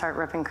everyone can start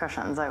ripping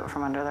cushions out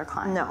from under their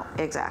client. No,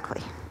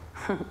 exactly.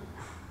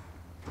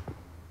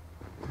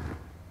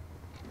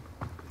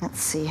 Let's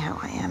see how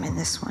I am in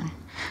this one.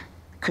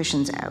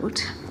 Cushions out.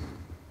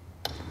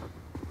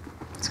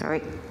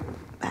 Sorry,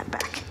 that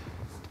back.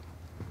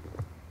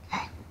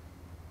 Okay.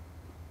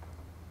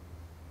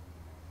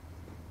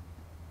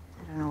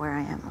 I don't know where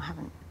I am. I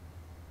haven't.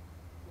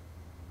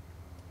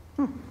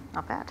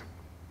 Not bad.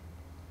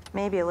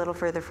 Maybe a little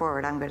further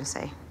forward, I'm going to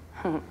say.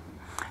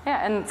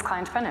 Yeah, and it's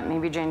client dependent.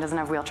 Maybe Jane doesn't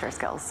have wheelchair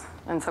skills,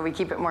 and so we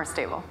keep it more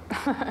stable.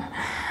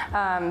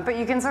 But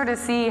you can sort of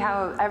see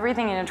how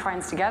everything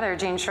intertwines together.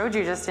 Jane showed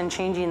you just in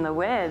changing the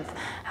width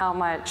how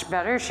much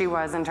better she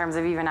was in terms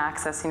of even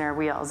accessing her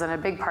wheels. And a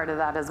big part of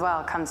that as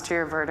well comes to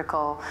your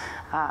vertical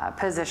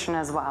position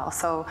as well.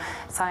 So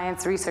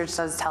science research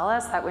does tell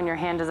us that when your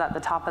hand is at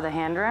the top of the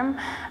hand rim,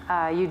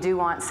 you do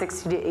want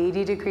 60 to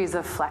 80 degrees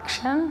of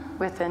flexion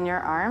within your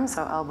arm,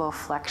 so elbow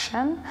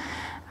flexion.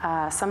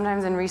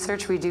 Sometimes in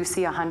research we do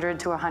see 100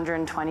 to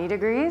 120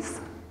 degrees.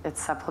 It's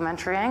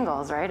supplementary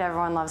angles, right?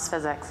 Everyone loves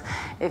physics.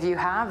 If you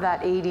have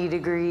that 80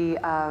 degree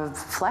of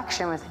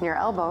flexion within your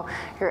elbow,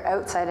 your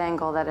outside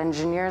angle that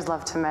engineers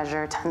love to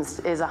measure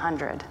is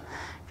 100.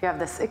 If you have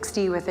the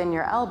 60 within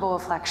your elbow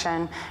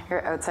flexion,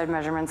 your outside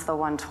measurement's the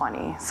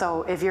 120.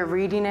 So if you're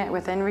reading it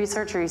within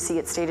research or you see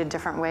it stated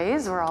different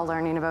ways, we're all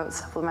learning about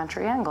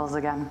supplementary angles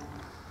again.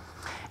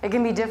 It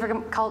can be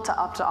difficult to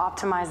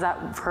optimize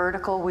that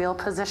vertical wheel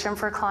position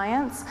for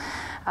clients,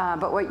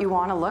 but what you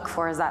want to look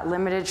for is that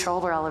limited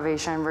shoulder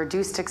elevation,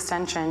 reduced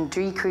extension,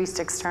 decreased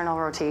external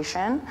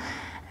rotation.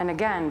 And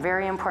again,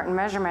 very important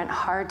measurement,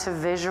 hard to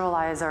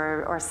visualize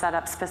or set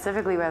up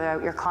specifically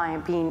without your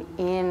client being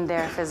in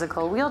their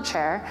physical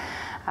wheelchair.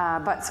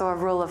 But so a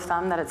rule of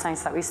thumb that it's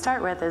nice that we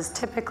start with is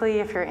typically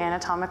if you're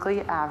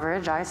anatomically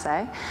average, I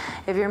say,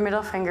 if your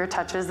middle finger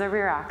touches the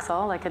rear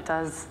axle like it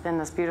does in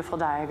this beautiful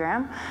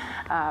diagram,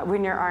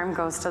 when your arm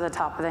goes to the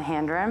top of the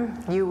hand rim,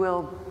 you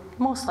will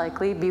most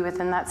likely be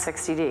within that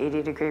 60 to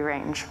 80 degree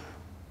range.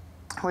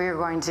 We are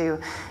going to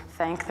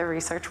thank the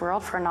research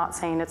world for not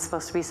saying it's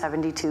supposed to be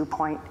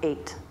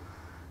 72.8.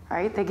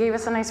 Right? They gave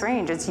us a nice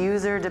range. It's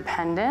user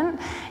dependent.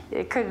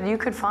 You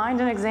could find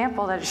an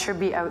example that it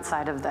should be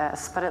outside of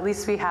this, but at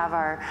least we have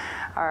our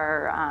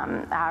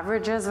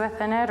averages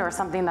within it or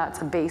something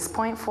that's a base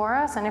point for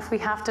us. And if we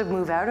have to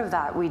move out of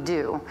that, we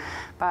do.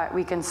 But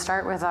we can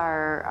start with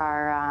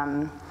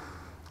our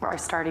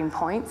starting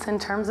points in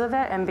terms of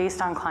it, and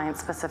based on client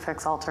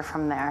specifics, alter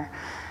from there.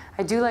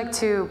 I do like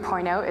to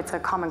point out, it's a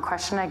common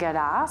question I get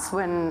asked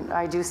when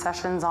I do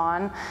sessions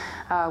on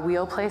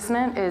wheel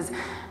placement is,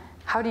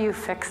 how do you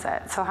fix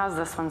it? So how's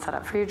this one set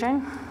up for you,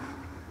 Jane?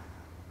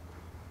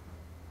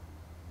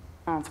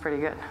 Oh, it's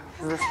pretty good.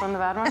 Is this one the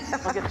bad one?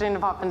 We'll get Jane to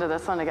pop into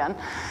this one again.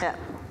 Yeah.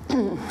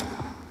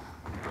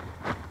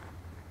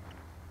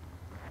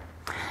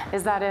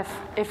 Is that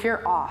if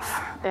you're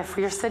off, if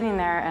you're sitting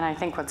there, and I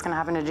think what's going to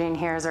happen to Jane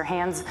here is her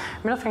hands,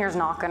 middle finger's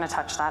not going to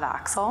touch that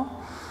axle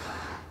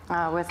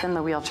within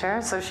the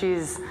wheelchair, so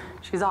she's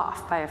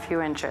off by a few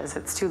inches.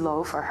 It's too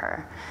low for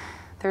her.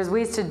 There's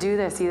ways to do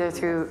this either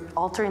through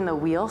altering the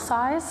wheel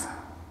size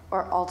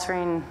or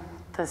altering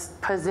the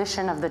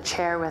position of the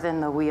chair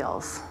within the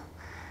wheels,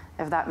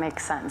 if that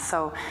makes sense.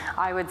 So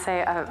I would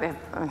say,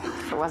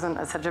 if it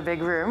wasn't such a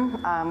big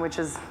room, which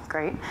is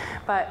great,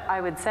 but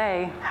I would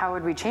say, how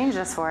would we change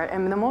this for it?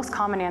 And the most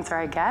common answer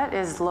I get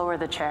is lower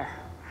the chair.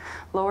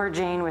 Lower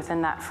Jane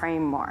within that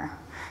frame more.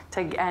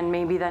 And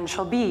maybe then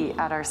she'll be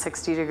at our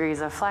 60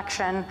 degrees of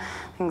flexion,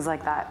 things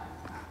like that.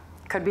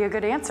 Could be a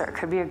good answer,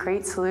 could be a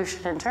great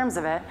solution in terms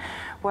of it.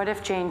 What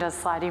if Jane does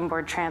sliding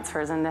board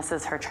transfers and this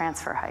is her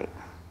transfer height?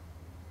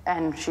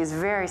 And she's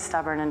very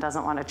stubborn and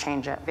doesn't want to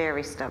change it.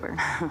 Very stubborn.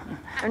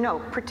 Or no,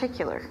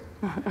 particular.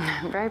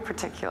 Very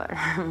particular.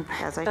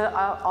 The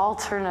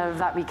alternative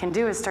that we can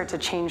do is start to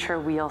change her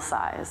wheel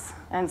size.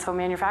 And so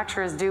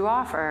manufacturers do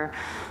offer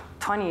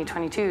 20,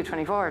 22,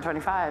 24,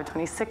 25,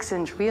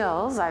 26-inch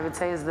wheels, I would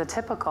say, is the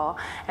typical.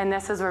 And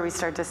this is where we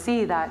start to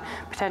see that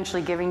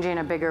potentially giving Jane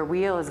a bigger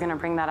wheel is going to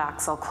bring that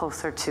axle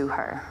closer to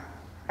her.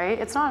 Right?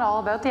 It's not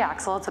all about the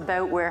axle, it's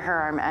about where her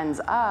arm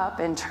ends up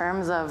in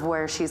terms of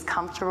where she's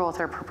comfortable with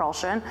her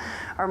propulsion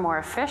or more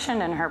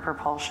efficient in her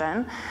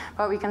propulsion.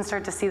 But we can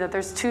start to see that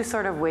there's two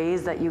sort of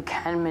ways that you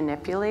can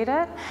manipulate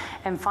it,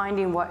 and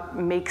finding what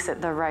makes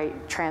it the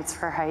right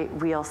transfer height,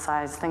 wheel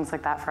size, things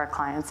like that for our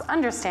clients.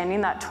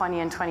 Understanding that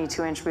 20 and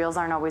 22-inch wheels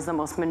aren't always the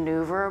most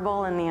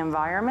maneuverable in the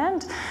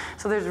environment.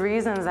 So there's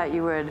reasons that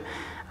you would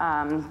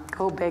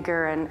go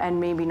bigger and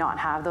maybe not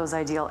have those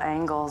ideal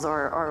angles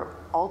or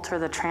alter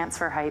the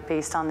transfer height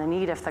based on the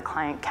need if the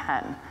client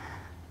can.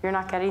 You're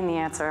not getting the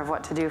answer of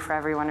what to do for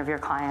every one of your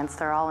clients.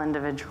 They're all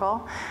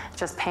individual.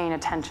 Just paying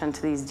attention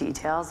to these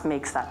details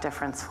makes that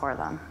difference for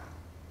them.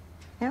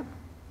 Yep.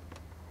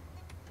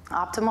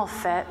 Optimal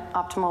fit,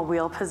 optimal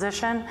wheel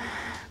position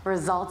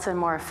results in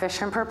more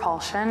efficient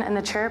propulsion, and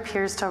the chair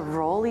appears to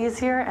roll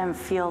easier and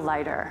feel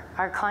lighter.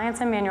 Our clients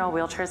in manual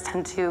wheelchairs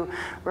tend to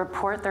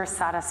report their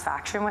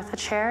satisfaction with the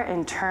chair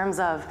in terms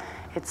of,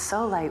 it's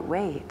so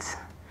lightweight.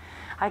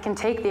 I can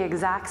take the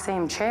exact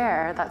same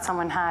chair that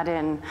someone had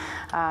in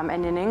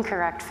an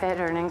incorrect fit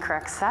or an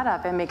incorrect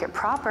setup and make it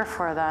proper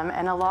for them.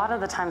 And a lot of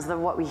the times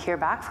what we hear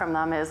back from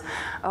them is,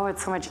 oh,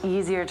 it's so much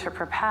easier to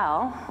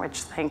propel,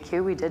 which thank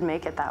you, we did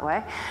make it that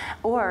way,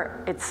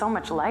 or it's so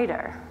much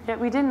lighter. Yet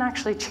we didn't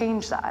actually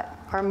change that,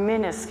 or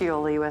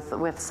minusculely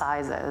with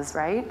sizes,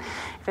 right?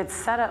 If it's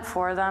set up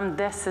for them,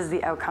 this is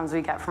the outcomes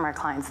we get from our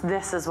clients.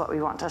 This is what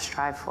we want to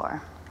strive for.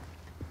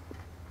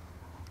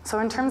 So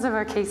in terms of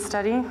our case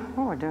study,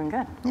 oh, we're doing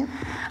good. Yep.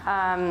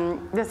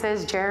 This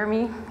is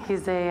Jeremy.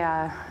 He's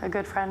a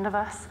good friend of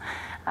us.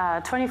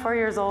 24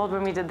 years old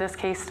when we did this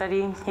case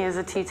study. He has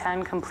a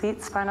T10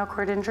 complete spinal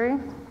cord injury.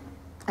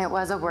 It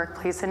was a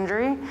workplace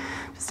injury.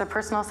 Just a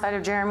personal side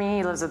of Jeremy,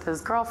 he lives with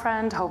his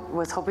girlfriend,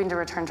 was hoping to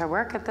return to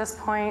work at this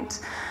point,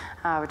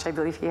 which I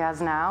believe he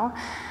has now,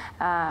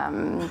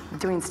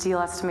 doing steel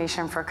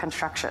estimation for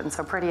construction.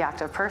 So pretty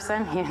active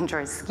person. He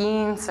enjoys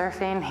skiing,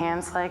 surfing,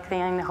 hand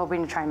cycling,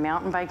 hoping to try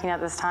mountain biking at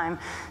this time.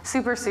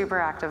 Super, super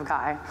active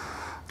guy.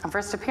 On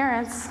first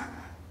appearance,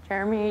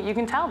 Jeremy, you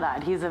can tell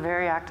that. He's a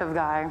very active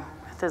guy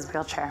with his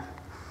wheelchair.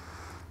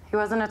 He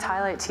wasn't a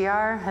Tylite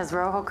TR, his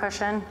Roho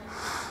cushion.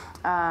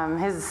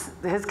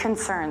 His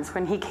concerns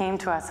when he came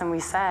to us and we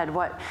said,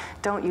 what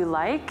don't you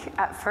like?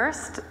 At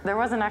first, there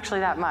wasn't actually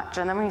that much.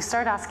 And then when you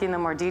start asking the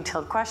more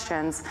detailed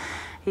questions,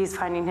 he's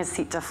finding his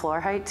seat to floor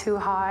height too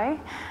high.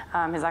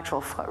 His actual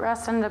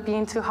footrest ended up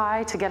being too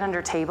high. To get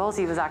under tables,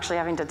 he was actually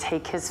having to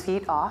take his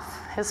feet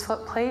off his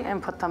foot plate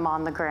and put them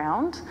on the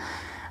ground.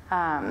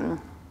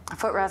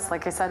 Footrest,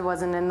 like I said,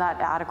 wasn't in that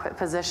adequate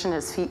position.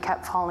 His feet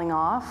kept falling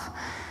off.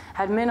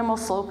 Had minimal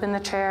slope in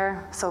the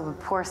chair, so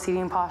poor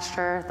seating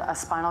posture, a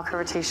spinal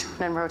curvature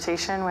and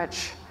rotation,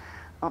 which,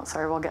 oh,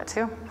 sorry, we'll get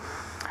to.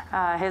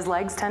 His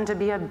legs tend to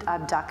be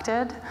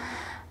abducted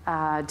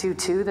due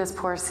to this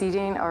poor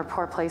seating or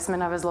poor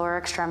placement of his lower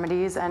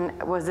extremities, and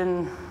was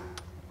in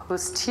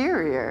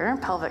posterior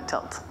pelvic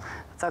tilt.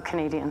 That's how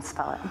Canadians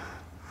spell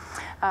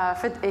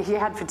it. He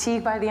had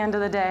fatigue by the end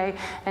of the day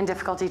and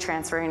difficulty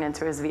transferring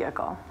into his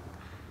vehicle.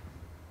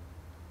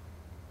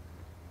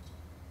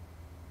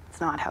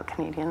 Not how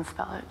Canadians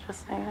spell it,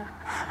 just so you know.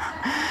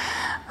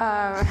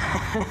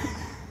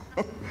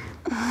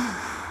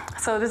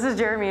 So this is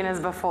Jeremy and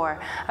his before.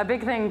 A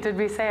big thing, did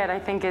we say it, I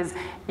think, is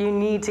you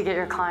need to get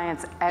your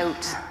clients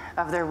out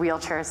of their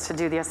wheelchairs to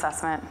do the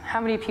assessment. How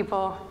many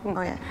people,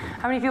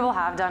 how many people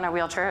have done a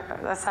wheelchair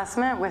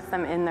assessment with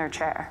them in their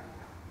chair?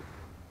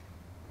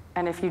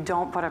 And if you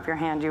don't put up your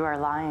hand, you are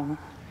lying.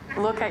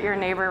 Look at your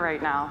neighbor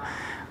right now.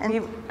 And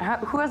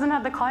who hasn't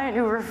had the client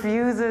who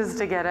refuses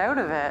to get out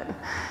of it?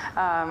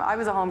 I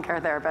was a home care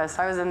therapist.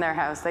 I was in their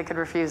house. They could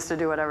refuse to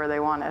do whatever they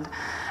wanted.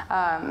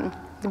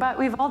 But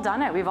we've all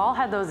done it. We've all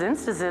had those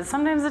instances.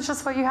 Sometimes it's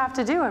just what you have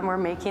to do, and we're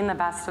making the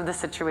best of the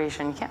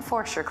situation. You can't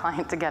force your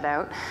client to get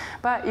out.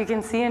 But you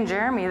can see in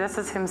Jeremy, this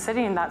is him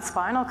sitting in that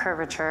spinal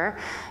curvature.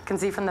 You can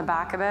see from the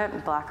back of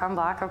it, black on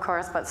black, of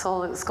course, but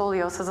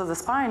scoliosis of the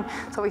spine.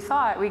 So we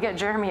thought we'd get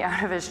Jeremy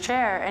out of his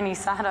chair, and he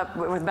sat up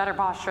with better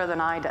posture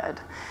than I did.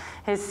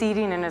 His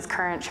seating in his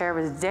current chair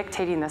was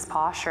dictating this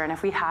posture, and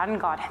if we hadn't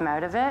got him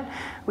out of it,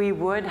 we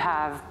would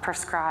have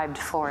prescribed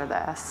for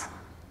this.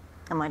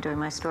 Am I doing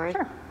my story?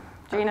 Sure.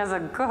 Jane has a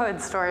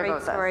good story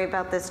about this. Great story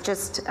about this.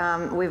 Just,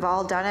 we've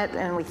all done it,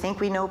 and we think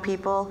we know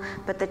people,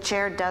 but the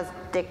chair does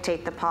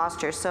dictate the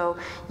posture. So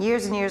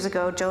years and years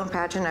ago, Joan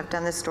Pageant, I've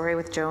done this story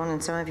with Joan,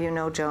 and some of you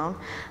know Joan.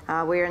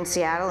 We were in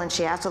Seattle, and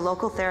she asked a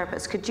local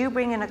therapist, could you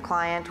bring in a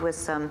client with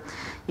some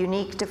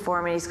unique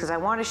deformities, because I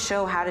want to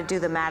show how to do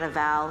the mat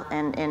eval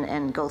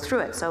and go through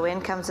it. So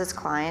in comes this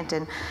client,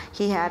 and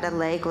he had a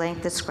leg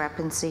length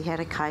discrepancy, he had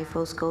a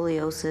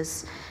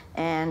kyphoscoliosis,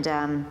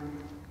 and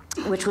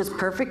which was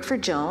perfect for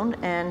Joan,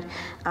 and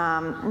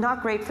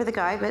not great for the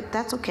guy, but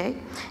that's okay.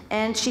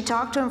 And she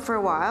talked to him for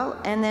a while,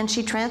 and then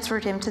she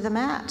transferred him to the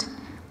mat.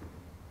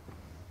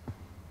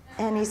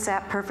 And he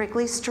sat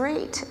perfectly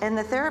straight. And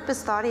the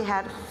therapist thought he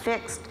had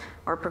fixed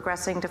or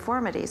progressing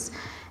deformities.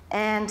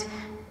 And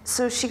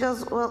so she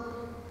goes, well,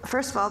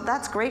 first of all,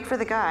 that's great for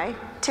the guy,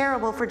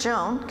 terrible for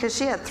Joan, because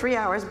she had 3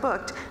 hours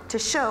booked to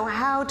show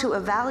how to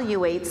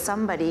evaluate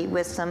somebody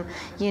with some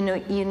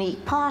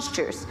unique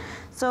postures.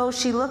 So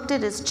she looked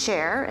at his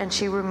chair, and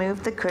she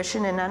removed the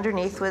cushion, and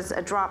underneath was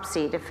a drop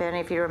seat, if any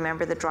of you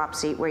remember the drop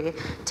seat, where you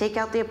take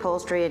out the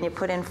upholstery and you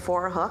put in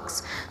 4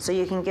 hooks so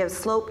you can give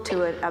slope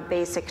to a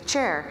basic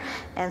chair.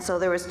 And so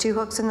there was 2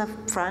 hooks in the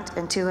front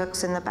and 2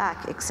 hooks in the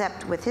back,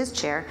 except with his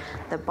chair,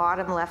 the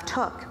bottom left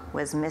hook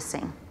was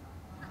missing.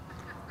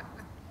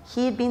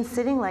 He had been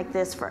sitting like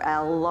this for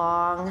a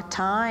long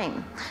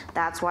time.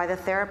 That's why the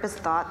therapist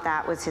thought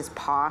that was his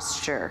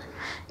posture.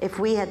 If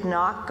we had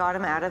not got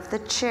him out of the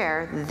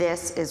chair,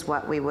 this is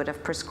what we would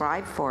have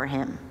prescribed for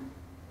him.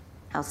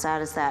 How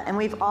sad is that? And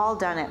we've all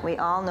done it. We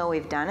all know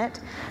we've done it.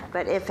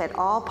 But if at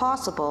all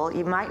possible,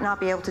 you might not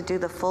be able to do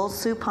the full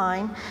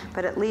supine,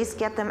 but at least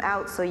get them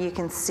out so you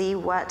can see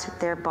what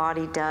their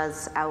body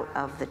does out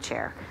of the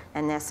chair.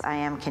 And this, I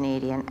am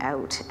Canadian,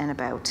 out and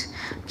about.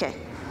 Okay.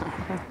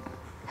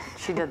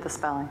 She did the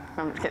spelling.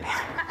 I'm just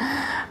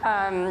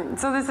kidding.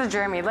 So this is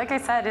Jeremy. Like I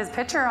said, his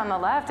picture on the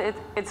left,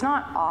 it's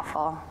not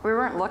awful. We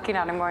weren't looking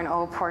at him going,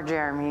 oh, poor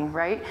Jeremy,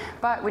 right?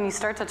 But when you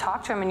start to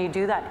talk to him and you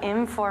do that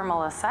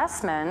informal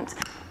assessment,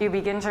 you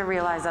begin to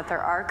realize that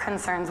there are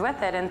concerns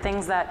with it and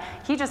things that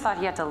he just thought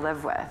he had to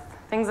live with.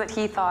 Things that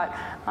he thought,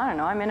 I don't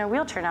know, I'm in a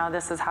wheelchair now,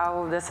 this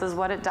is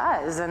what it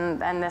does,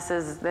 and this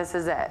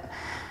is it.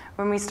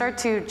 When we start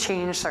to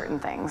change certain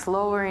things,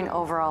 lowering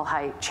overall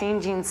height,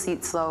 changing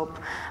seat slope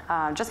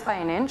just by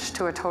 1 inch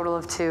to a total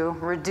of 2,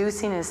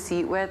 reducing his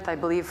seat width, I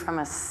believe from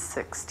a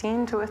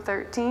 16 to a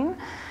 13,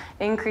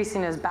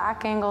 increasing his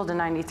back angle to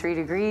 93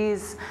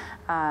 degrees,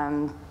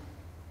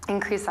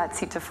 increase that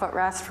seat to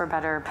footrest for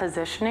better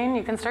positioning,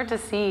 you can start to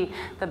see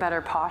the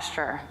better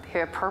posture,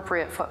 the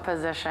appropriate foot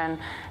position,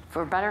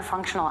 for better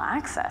functional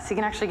access. He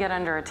can actually get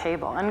under a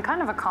table. And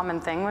kind of a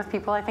common thing with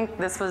people, I think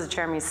this was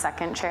Jeremy's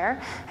second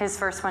chair. His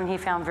first one he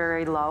found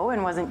very low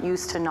and wasn't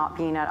used to not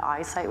being at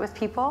eyesight with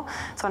people.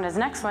 So on his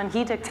next one,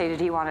 he dictated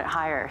he wanted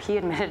higher. He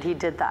admitted he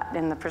did that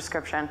in the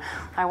prescription.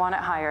 I want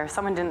it higher.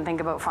 Someone didn't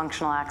think about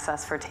functional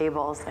access for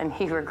tables and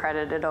he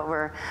regretted it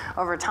over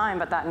time,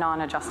 but that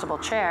non-adjustable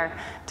chair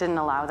didn't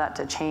allow that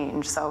to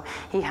change. So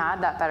he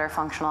had that better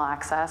functional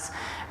access.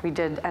 We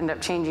did end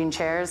up changing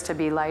chairs to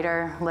be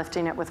lighter,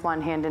 lifting it with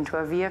one hand into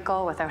a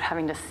vehicle without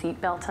having to seat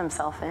belt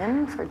himself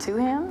in for 2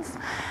 hands.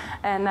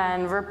 And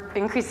then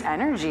increased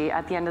energy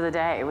at the end of the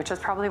day, which is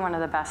probably one of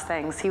the best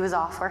things. He was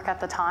off work at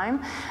the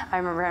time. I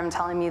remember him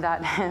telling me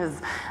that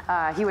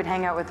he would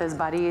hang out with his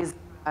buddies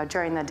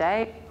during the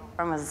day.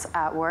 Was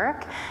at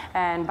work,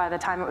 and by the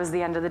time it was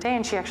the end of the day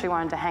and she actually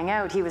wanted to hang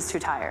out, he was too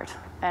tired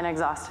and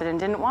exhausted and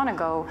didn't want to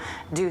go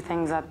do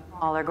things at the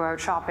mall or go out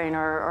shopping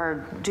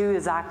or do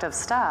his active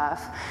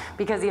stuff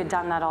because he had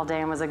done that all day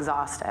and was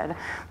exhausted.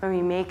 When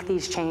we make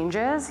these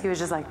changes, he was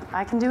just like,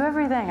 I can do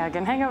everything. I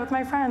can hang out with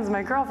my friends,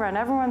 my girlfriend,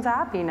 everyone's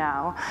happy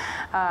now,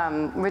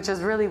 which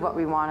is really what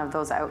we want of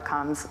those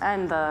outcomes,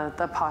 and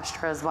the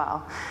posture as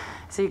well.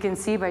 So you can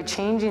see by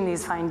changing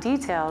these fine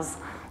details,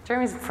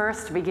 Jeremy's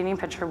first beginning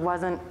picture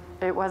wasn't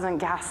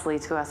ghastly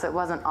to us, it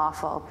wasn't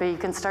awful, but you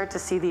can start to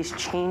see these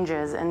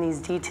changes and these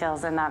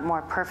details and that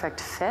more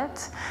perfect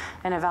fit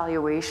and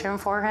evaluation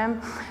for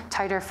him.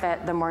 Tighter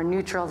fit, the more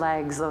neutral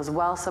legs, those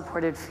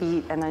well-supported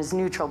feet, and those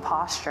neutral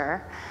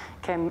posture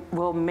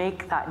will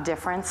make that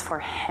difference for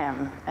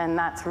him. And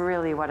that's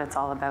really what it's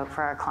all about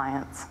for our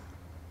clients.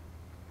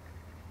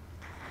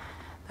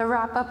 The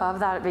wrap up of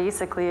that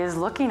basically is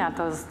looking at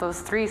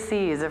those 3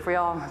 C's. If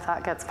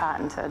that gets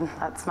patented,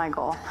 that's my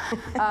goal.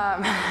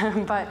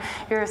 But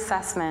your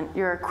assessment,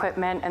 your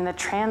equipment, and the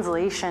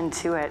translation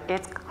to it,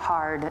 it's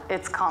hard,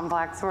 it's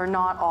complex. We're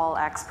not all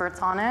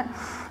experts on it,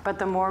 but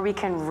the more we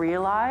can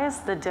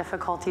realize the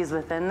difficulties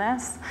within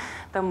this,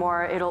 the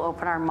more it'll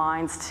open our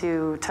minds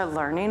to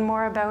learning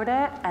more about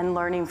it and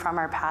learning from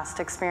our past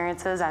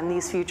experiences and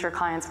these future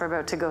clients we're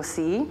about to go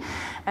see.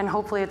 And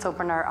hopefully it's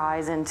opened our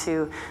eyes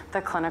into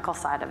the clinical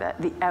side of it,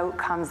 the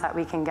outcomes that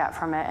we can get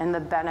from it, and the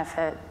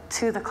benefit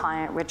to the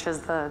client, which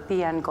is the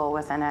end goal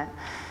within it.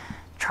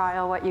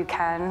 Trial what you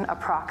can,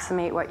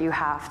 approximate what you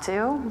have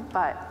to,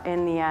 but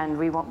in the end,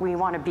 we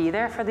want to be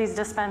there for these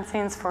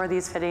dispensings, for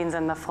these fittings,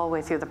 and the full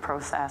way through the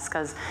process,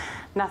 because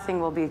nothing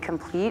will be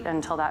complete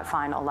until that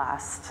final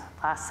last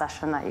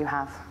session that you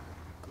have.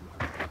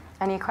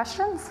 Any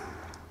questions?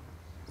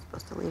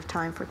 Supposed to leave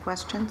time for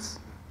questions.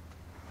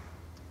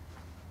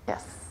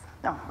 Yes.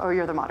 No. Oh,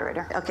 you're the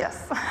moderator. Okay.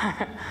 Yes.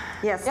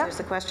 Yes, Yep. There's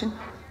a question.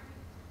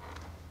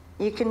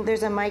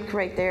 There's a mic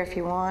right there if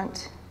you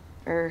want,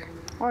 or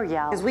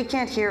yell. Because we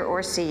can't hear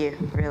or see you,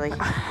 really.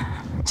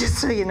 Just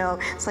so you know,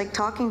 it's like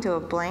talking to a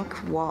blank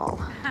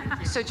wall.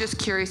 So just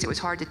curious, it was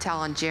hard to tell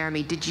on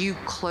Jeremy. Did you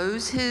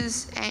close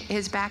his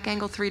back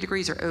angle 3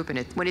 degrees or open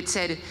it? When it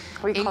said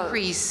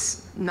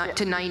increase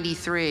to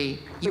 93,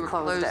 you were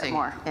closed closing it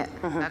more. Yeah.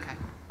 Mm-hmm. Okay.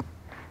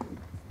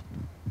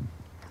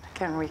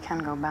 Again, we can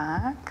go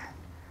back.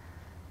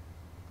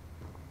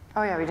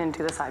 Oh yeah, we didn't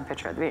do the side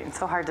picture at the beginning.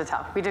 So hard to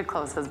tell. We did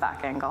close his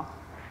back angle.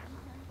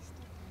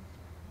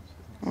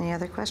 Any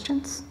other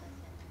questions?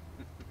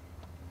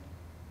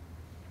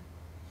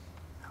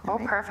 Oh,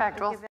 perfect. Well.